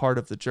every part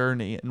of the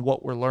journey and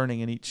what we're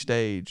learning in each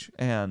stage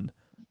and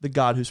the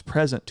God who's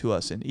present to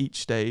us in each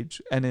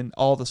stage and in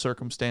all the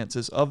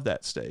circumstances of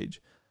that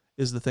stage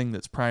is the thing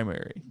that's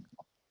primary.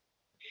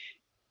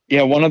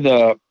 Yeah, one of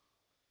the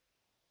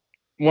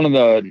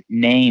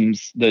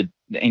names, the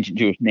ancient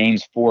Jewish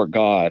names for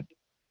God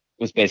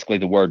was basically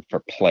the word for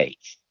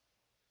place.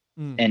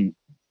 And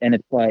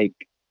it's like,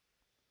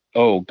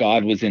 oh,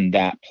 God was in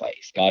that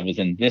place. God was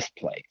in this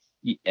place.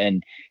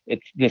 And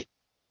it's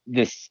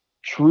this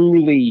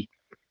truly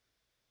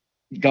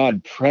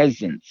God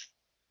presence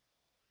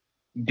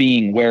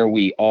being where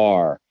we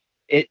are.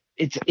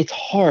 It's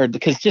hard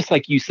because just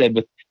like you said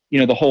with,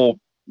 the whole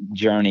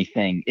journey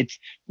thing,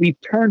 we've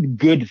turned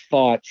good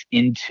thoughts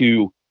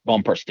into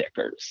bumper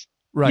stickers,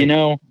 right?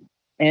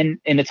 And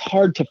it's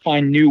hard to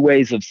find new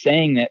ways of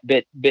saying that,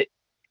 but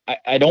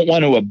I don't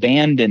want to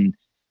abandon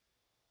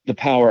the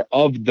power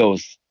of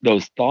those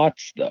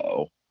thoughts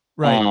though.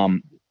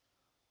 Right.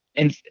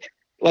 And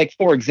like,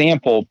 for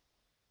example,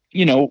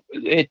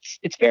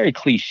 it's very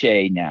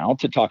cliche now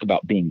to talk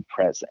about being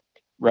present,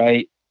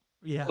 right?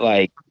 Yeah.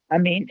 Like, I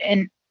mean,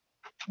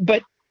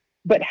 but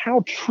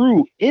how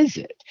true is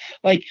it?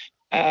 Like,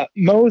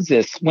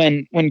 Moses,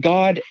 when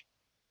God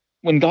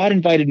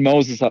invited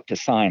Moses up to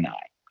Sinai,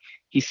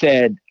 he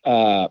said,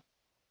 something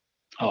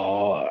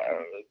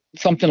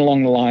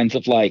along the lines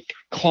of like,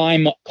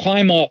 climb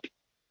up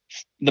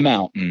the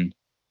mountain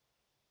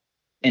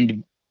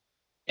and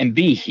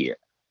be here.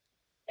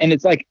 And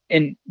it's like,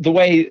 and the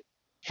way,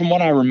 from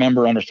what I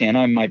remember, understand,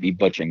 I might be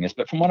butchering this,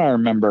 but from what I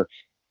remember,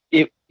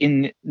 it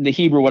in the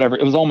Hebrew, whatever,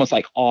 it was almost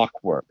like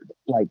awkward,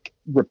 like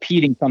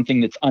repeating something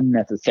that's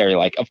unnecessary.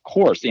 Like, of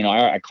course,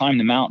 I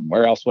climbed the mountain.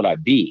 Where else would I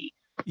be?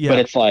 Yeah. But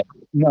it's like,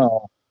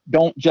 no,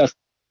 don't just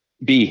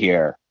be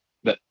here,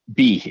 but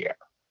be here.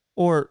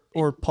 Or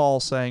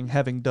Paul saying,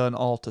 having done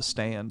all to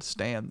stand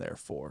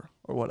therefore,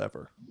 or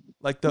whatever.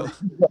 Like the.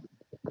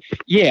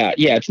 Yeah.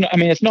 It's not. I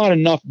mean, it's not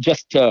enough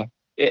just to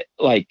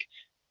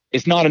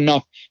it's not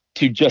enough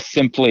to just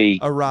simply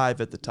arrive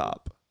at the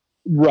top.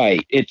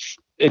 Right. It's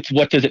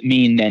what does it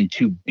mean then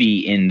to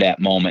be in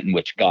that moment in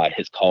which God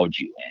has called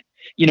you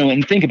in?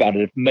 And think about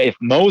it. If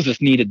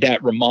Moses needed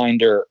that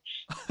reminder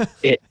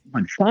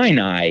on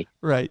Sinai,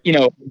 right?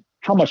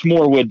 How much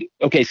more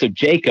so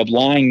Jacob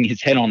lying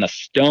his head on a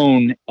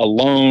stone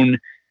alone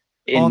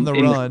on the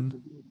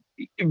run.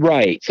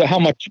 Right. So how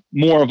much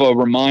more of a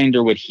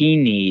reminder would he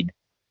need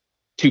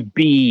to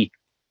be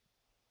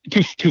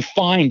to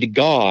find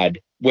God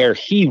where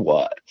he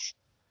was?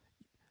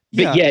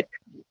 But yet,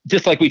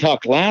 just like we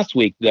talked last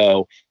week,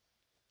 though,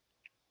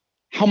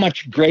 how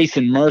much grace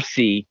and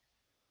mercy,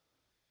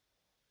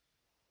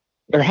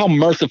 or how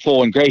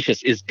merciful and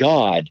gracious is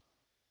God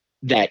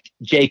that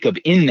Jacob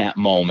in that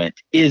moment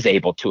is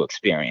able to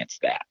experience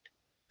that.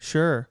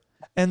 Sure.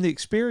 And the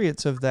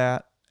experience of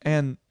that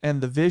and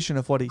the vision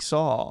of what he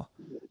saw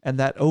and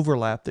that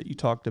overlap that you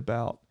talked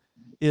about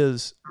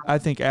is, I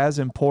think, as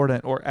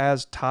important or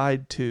as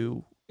tied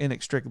to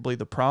inextricably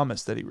the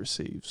promise that he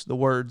receives. The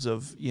words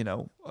of,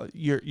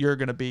 you're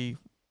going to be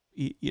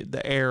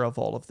the heir of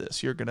all of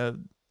this. You're going to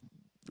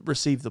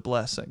receive the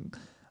blessing.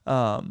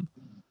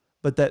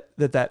 But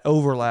that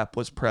overlap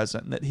was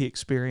present and that he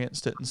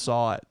experienced it and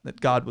saw it,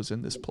 that God was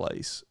in this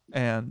place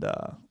and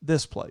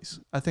this place.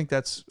 I think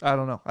that's, I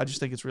don't know. I just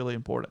think it's really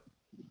important.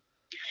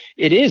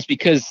 It is,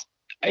 because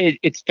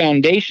it's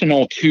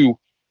foundational to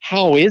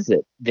how is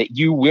it that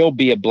you will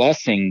be a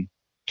blessing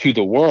to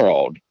the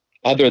world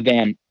other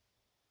than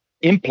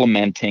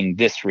implementing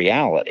this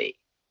reality.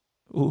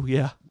 Oh,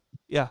 yeah.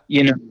 Yeah.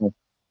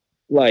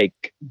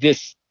 Like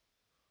this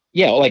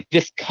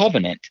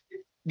covenant.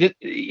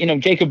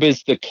 Jacob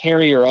is the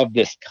carrier of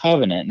this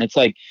covenant, and it's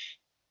like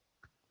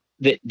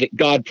that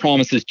God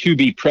promises to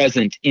be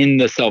present in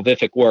the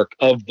salvific work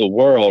of the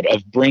world,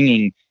 of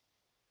bringing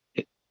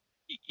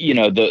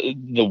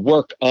the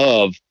work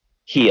of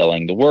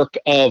healing, the work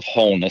of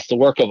wholeness, the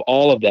work of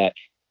all of that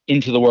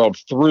into the world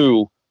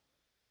through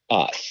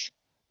us.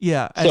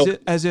 Yeah,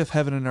 as if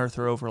heaven and earth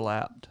are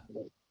overlapped.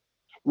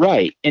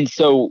 Right. And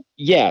so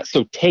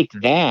take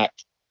that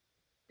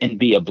and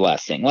be a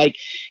blessing. Like,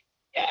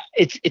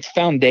 it's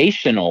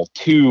foundational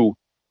to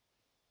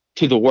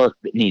the work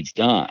that needs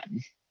done.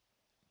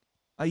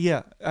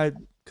 Yeah, I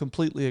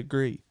completely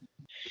agree.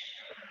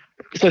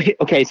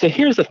 okay, so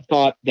here's a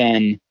thought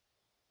then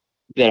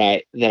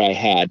that I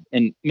had,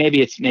 and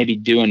maybe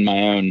doing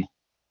my own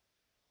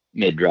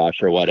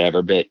midrash or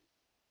whatever, but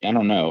I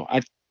don't know.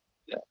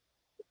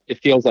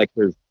 It feels like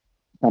there's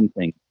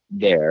something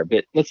there,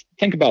 but let's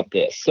think about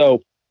this.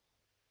 So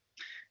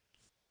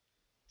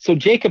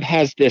Jacob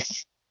has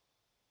this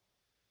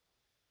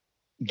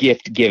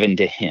gift given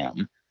to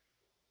him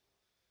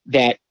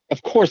that,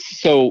 of course,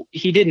 so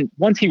he didn't,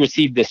 once he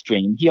received this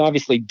dream, he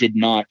obviously did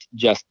not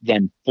just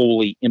then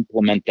fully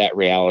implement that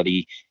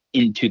reality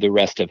into the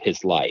rest of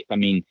his life. I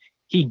mean,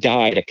 he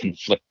died a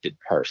conflicted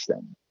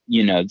person,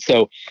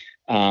 so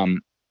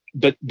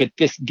but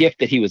this gift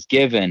that he was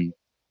given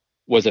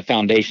was a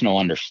foundational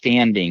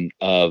understanding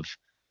of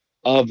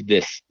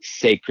this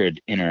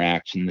sacred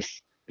interaction,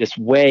 this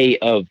way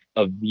of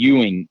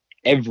viewing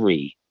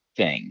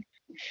everything.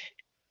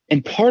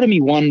 And part of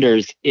me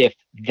wonders if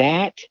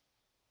that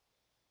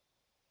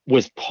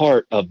was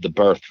part of the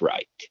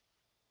birthright.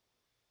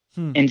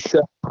 And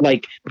so,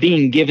 like,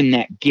 being given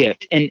that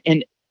gift, and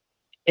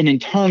in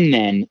turn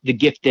then the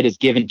gift that is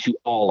given to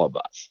all of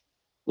us.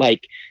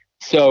 Like,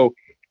 so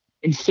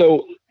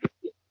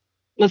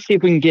let's see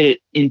if we can get it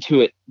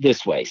into it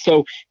this way.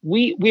 So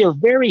we are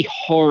very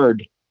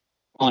hard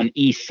on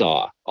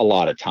Esau a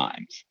lot of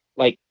times.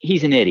 Like,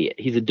 he's an idiot,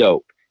 he's a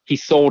dope, he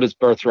sold his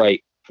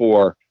birthright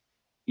for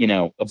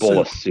a bowl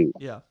of soup,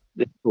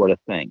 this sort of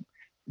thing.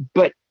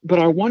 But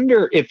I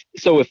wonder if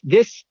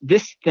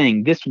this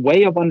thing, this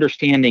way of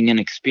understanding and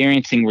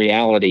experiencing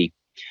reality,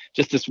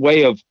 just this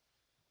way of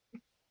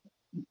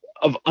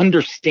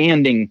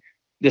understanding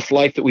this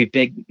life that we've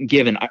been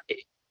given,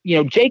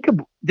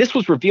 Jacob, this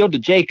was revealed to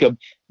Jacob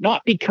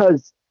not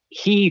because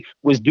he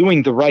was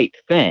doing the right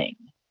thing,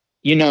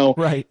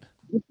 Right.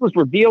 This was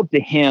revealed to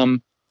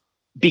him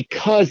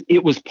because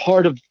it was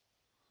part of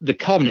the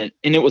covenant,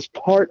 and it was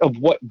part of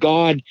what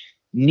God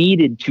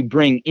needed to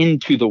bring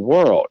into the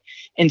world.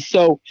 And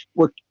so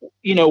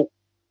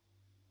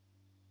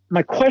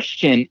my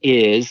question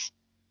is,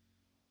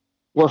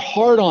 we're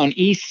hard on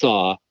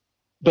Esau,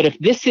 but if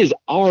this is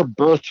our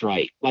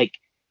birthright, like,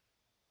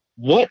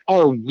 what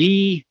are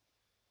we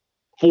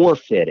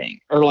forfeiting?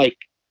 Or like,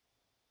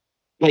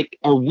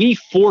 are we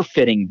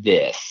forfeiting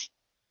this?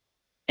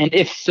 And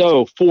if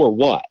so, for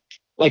what?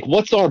 Like,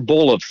 what's our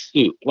bowl of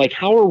soup? Like,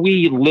 how are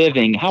we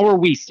living? How are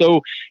we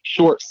so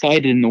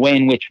short-sighted in the way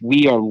in which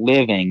we are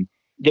living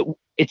that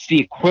it's the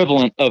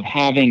equivalent of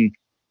having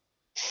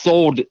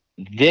sold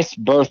this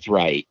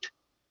birthright,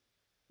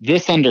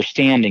 this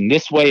understanding,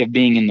 this way of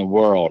being in the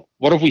world?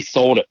 What have we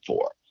sold it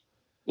for?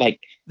 Like,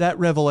 that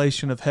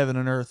revelation of heaven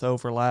and earth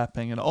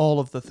overlapping and all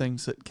of the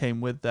things that came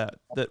with that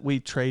we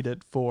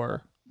traded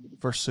for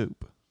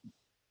soup.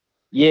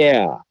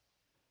 Yeah.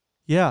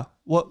 Yeah.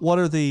 What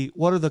are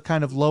the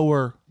kind of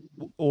lower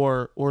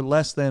or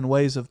less than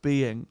ways of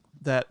being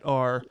that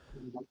are,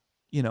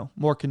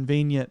 more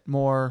convenient,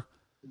 more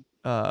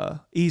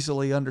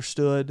easily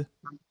understood?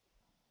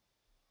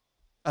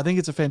 I think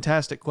it's a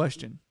fantastic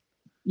question.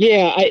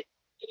 Yeah,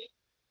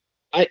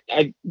 I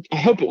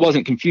hope it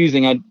wasn't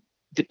confusing. I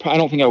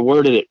don't think I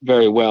worded it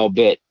very well,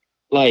 but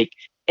like,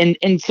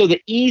 and so the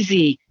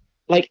easy,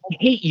 like, I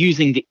hate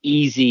using the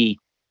easy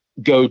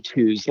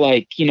go-tos.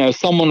 Like,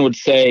 someone would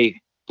say,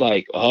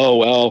 like, oh,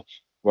 well,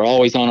 we're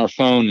always on our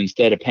phone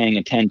instead of paying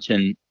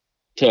attention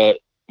to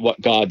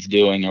what God's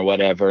doing or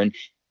whatever. And,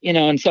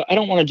 and so I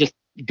don't want to just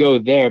go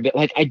there, but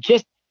like, I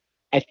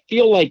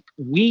feel like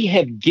we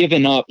have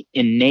given up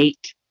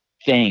innate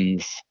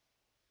things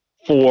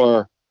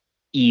for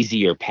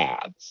easier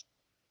paths.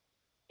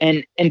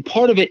 And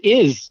part of it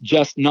is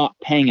just not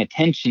paying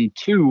attention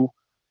to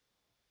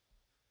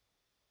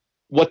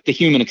what the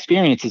human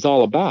experience is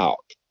all about.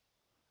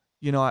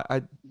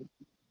 I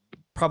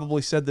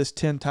probably said this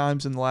 10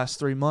 times in the last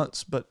 3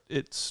 months, but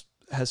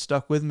has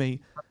stuck with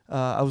me.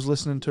 I was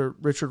listening to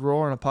Richard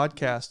Rohr on a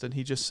podcast, and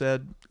he just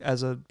said,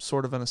 as a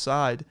sort of an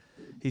aside,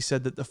 he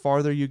said that the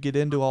farther you get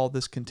into all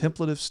this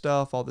contemplative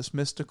stuff, all this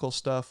mystical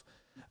stuff,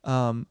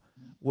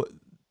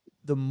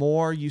 the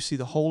more you see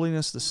the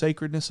holiness, the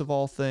sacredness of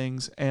all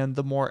things, and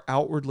the more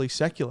outwardly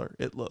secular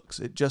it looks.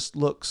 It just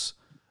looks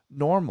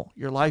normal.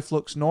 Your life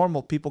looks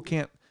normal. People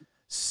can't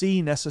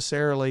see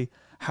necessarily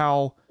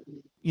how,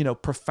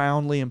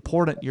 profoundly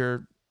important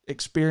you're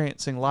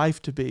experiencing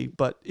life to be,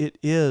 but it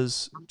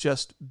is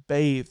just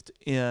bathed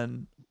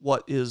in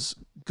what is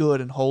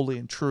good and holy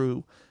and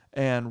true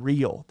and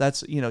real.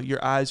 That's,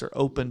 your eyes are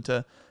open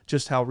to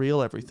just how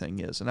real everything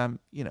is. And I'm,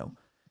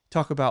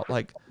 talk about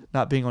like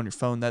not being on your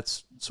phone.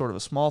 That's sort of a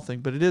small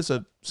thing, but it is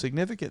a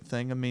significant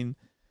thing. I mean,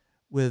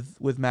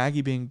 with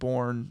Maggie being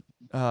born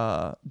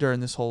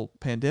during this whole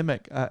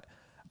pandemic, I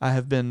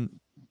have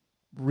been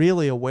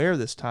really aware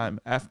this time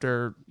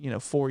after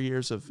 4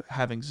 years of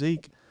having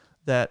Zeke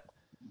that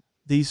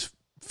these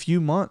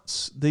few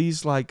months,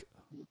 these like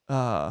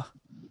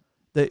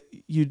that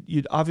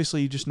you'd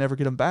obviously you just never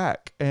get them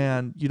back,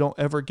 and you don't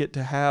ever get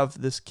to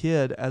have this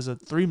kid as a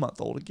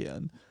 3-month-old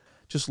again.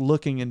 Just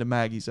looking into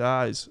Maggie's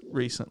eyes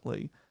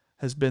recently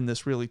has been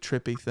this really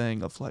trippy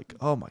thing of like,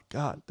 oh my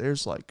God,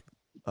 there's like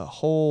a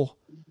whole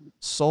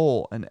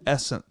soul and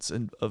essence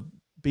and of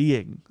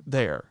being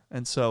there.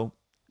 And so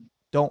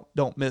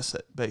don't miss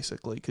it,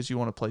 basically, because you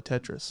want to play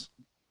Tetris.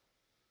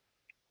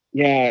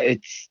 Yeah,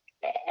 it's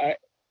I,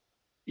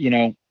 you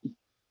know,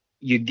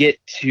 you get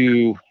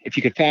to, if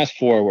you could fast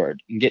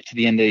forward and get to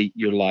the end of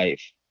your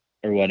life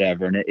or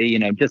whatever,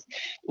 and just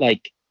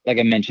like I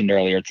mentioned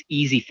earlier, it's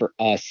easy for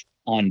us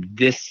on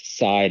this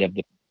side of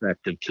the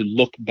perspective to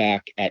look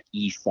back at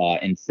Esau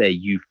and say,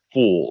 you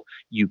fool,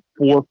 you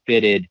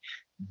forfeited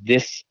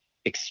this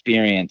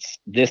experience,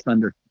 this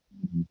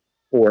understanding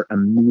for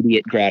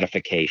immediate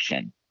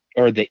gratification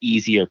or the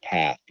easier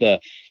path.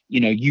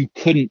 You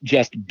couldn't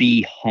just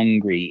be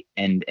hungry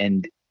and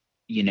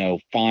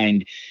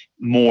find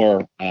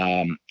more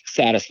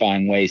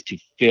satisfying ways to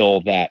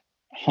fill that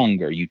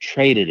hunger. You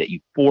traded it, you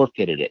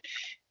forfeited it.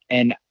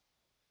 And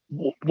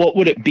what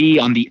would it be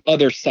on the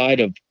other side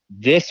of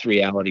this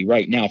reality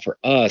right now for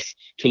us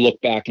to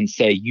look back and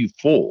say, you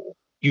fool,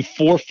 you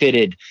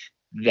forfeited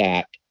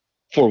that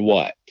for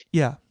what?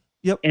 Yeah.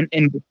 Yep.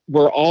 And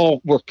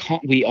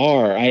we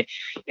are.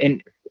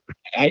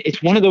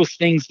 It's one of those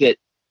things that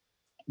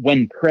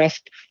when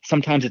pressed,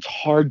 sometimes it's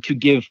hard to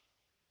give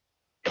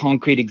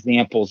concrete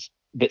examples,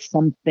 but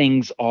some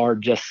things are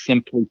just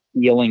simply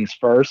feelings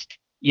first,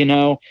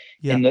 Yeah.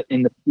 and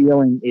the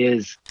feeling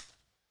is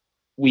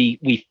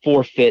we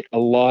forfeit a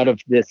lot of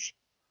this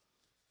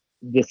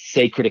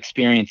sacred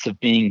experience of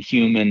being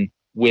human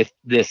with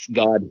this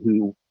God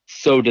who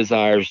so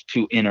desires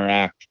to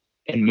interact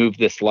and move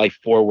this life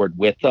forward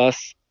with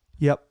us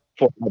Yep.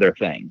 for other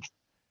things.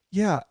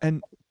 Yeah.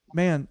 And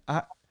man,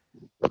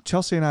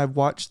 Chelsea and I have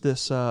watched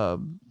this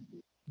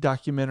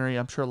documentary.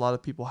 I'm sure a lot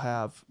of people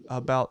have,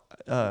 about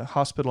a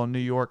hospital in New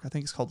York. I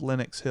think it's called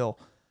Lenox Hill.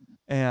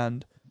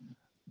 And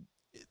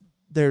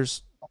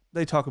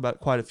they talk about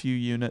quite a few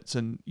units,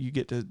 and you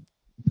get to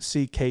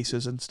see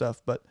cases and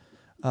stuff, but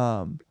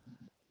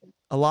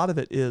a lot of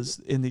it is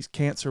in these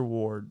cancer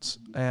wards,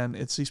 and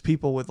it's these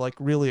people with like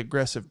really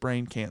aggressive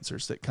brain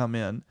cancers that come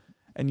in,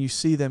 and you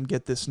see them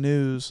get this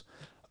news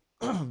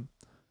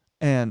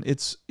and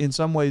it's in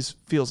some ways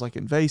feels like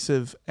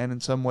invasive, and in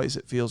some ways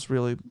it feels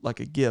really like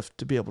a gift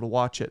to be able to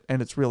watch it,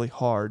 and it's really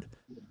hard.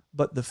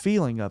 But the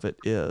feeling of it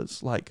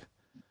is like,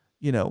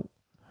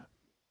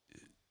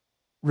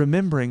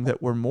 remembering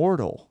that we're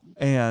mortal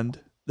and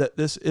that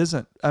this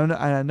isn't,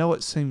 I know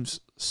it seems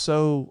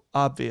so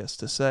obvious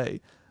to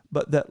say,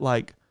 but that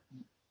like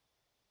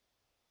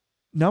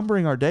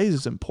numbering our days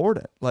is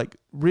important. Like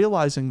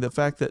realizing the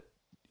fact that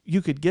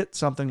you could get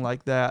something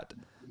like that,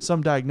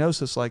 some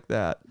diagnosis like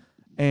that,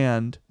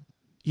 and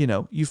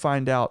you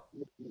find out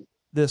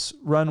this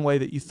runway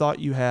that you thought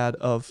you had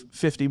of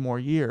 50 more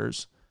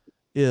years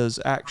is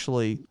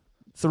actually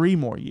 3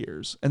 more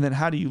years. And then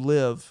how do you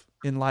live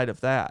in light of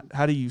that?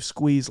 How do you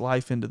squeeze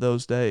life into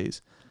those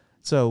days?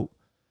 So,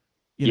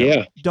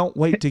 don't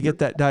wait to get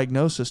that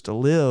diagnosis to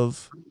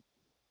live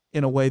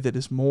in a way that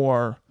is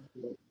more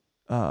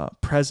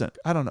present.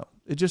 I don't know.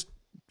 It just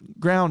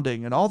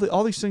grounding and all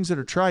these things that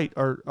are trite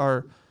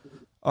are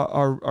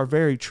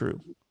very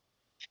true.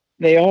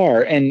 They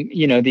are. And,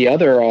 the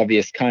other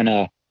obvious kind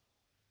of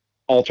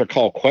altar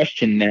call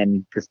question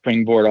then to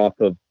springboard off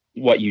of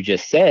what you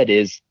just said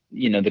is,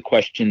 the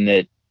question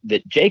that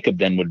Jacob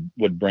then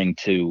would bring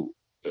to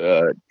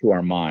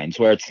our minds,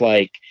 where it's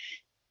like,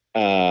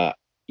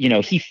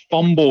 he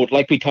fumbled,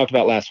 like we talked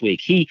about last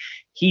week. He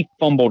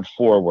fumbled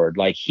forward,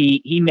 like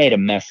he made a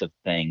mess of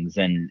things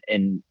and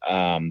in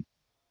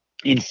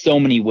so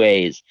many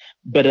ways,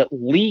 but at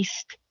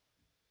least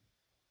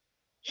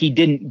he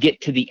didn't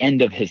get to the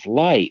end of his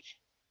life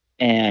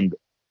and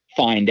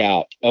find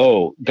out,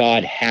 oh,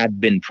 God had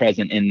been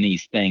present in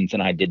these things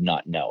and I did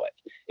not know it.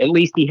 At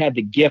least he had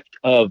the gift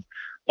of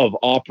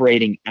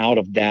operating out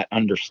of that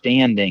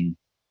understanding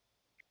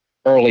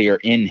earlier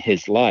in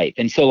his life.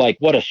 And so, like,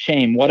 what a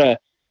shame, what a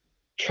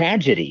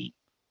tragedy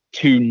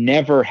to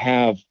never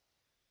have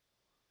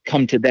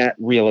come to that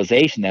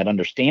realization, that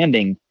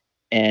understanding,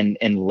 and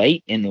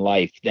late in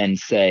life then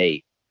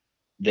say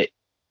that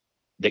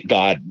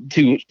God,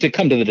 to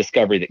come to the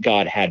discovery that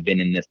God had been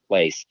in this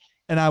place.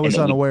 And I was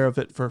unaware of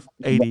it for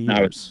 80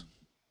 years.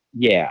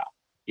 Yeah.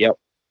 Yep.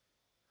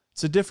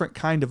 It's a different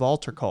kind of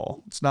altar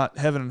call. It's not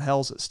heaven and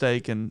hell's at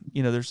stake, and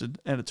there's an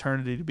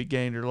eternity to be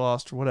gained or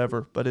lost or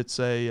whatever. But it's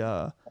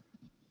this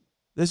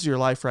is your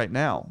life right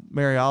now.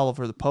 Mary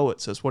Oliver, the poet,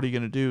 says, "What are you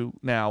going to do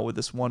now with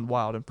this one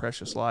wild and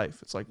precious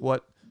life?" It's like,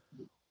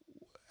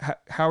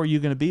 how are you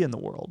going to be in the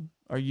world?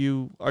 Are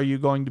you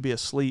going to be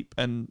asleep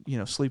and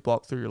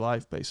sleepwalk through your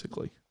life,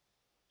 basically?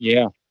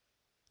 Yeah.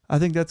 I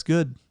think that's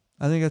good.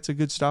 I think that's a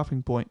good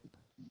stopping point.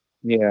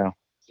 Yeah.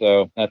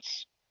 So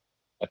that's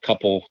a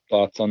couple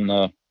thoughts on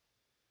the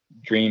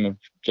dream of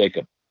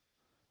Jacob.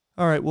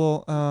 All right.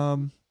 Well,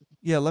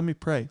 let me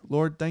pray.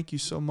 Lord, thank you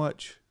so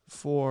much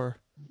for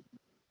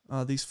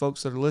these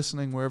folks that are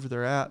listening wherever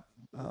they're at.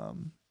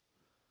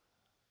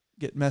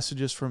 Get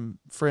messages from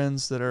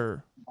friends that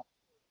are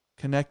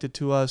connected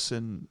to us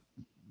in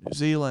New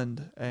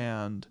Zealand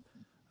and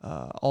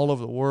all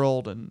over the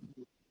world and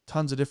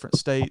tons of different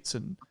states,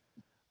 and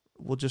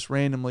will just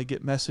randomly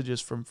get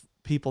messages from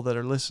people that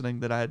are listening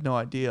that I had no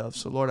idea of.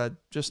 So Lord, I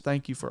just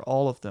thank you for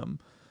all of them.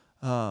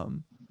 I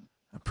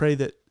pray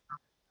that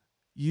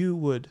you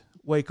would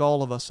wake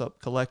all of us up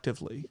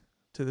collectively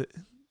to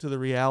the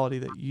reality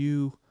that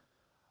you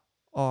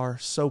are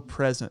so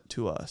present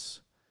to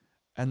us,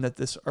 and that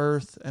this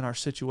earth and our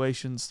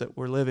situations that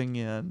we're living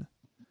in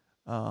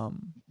are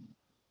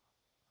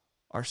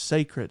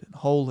sacred and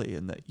holy,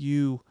 and that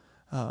you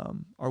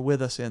are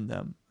with us in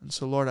them. And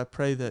so, Lord, I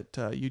pray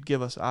that you'd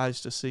give us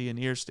eyes to see and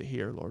ears to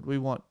hear, Lord. We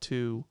want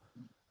to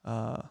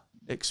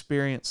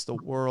experience the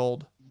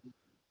world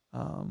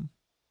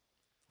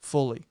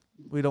fully.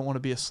 We don't want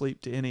to be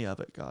asleep to any of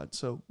it, God.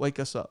 So wake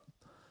us up.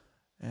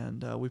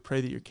 And we pray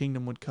that your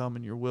kingdom would come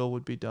and your will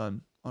would be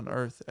done on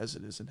earth as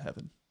it is in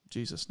heaven. In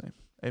Jesus' name,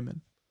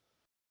 amen.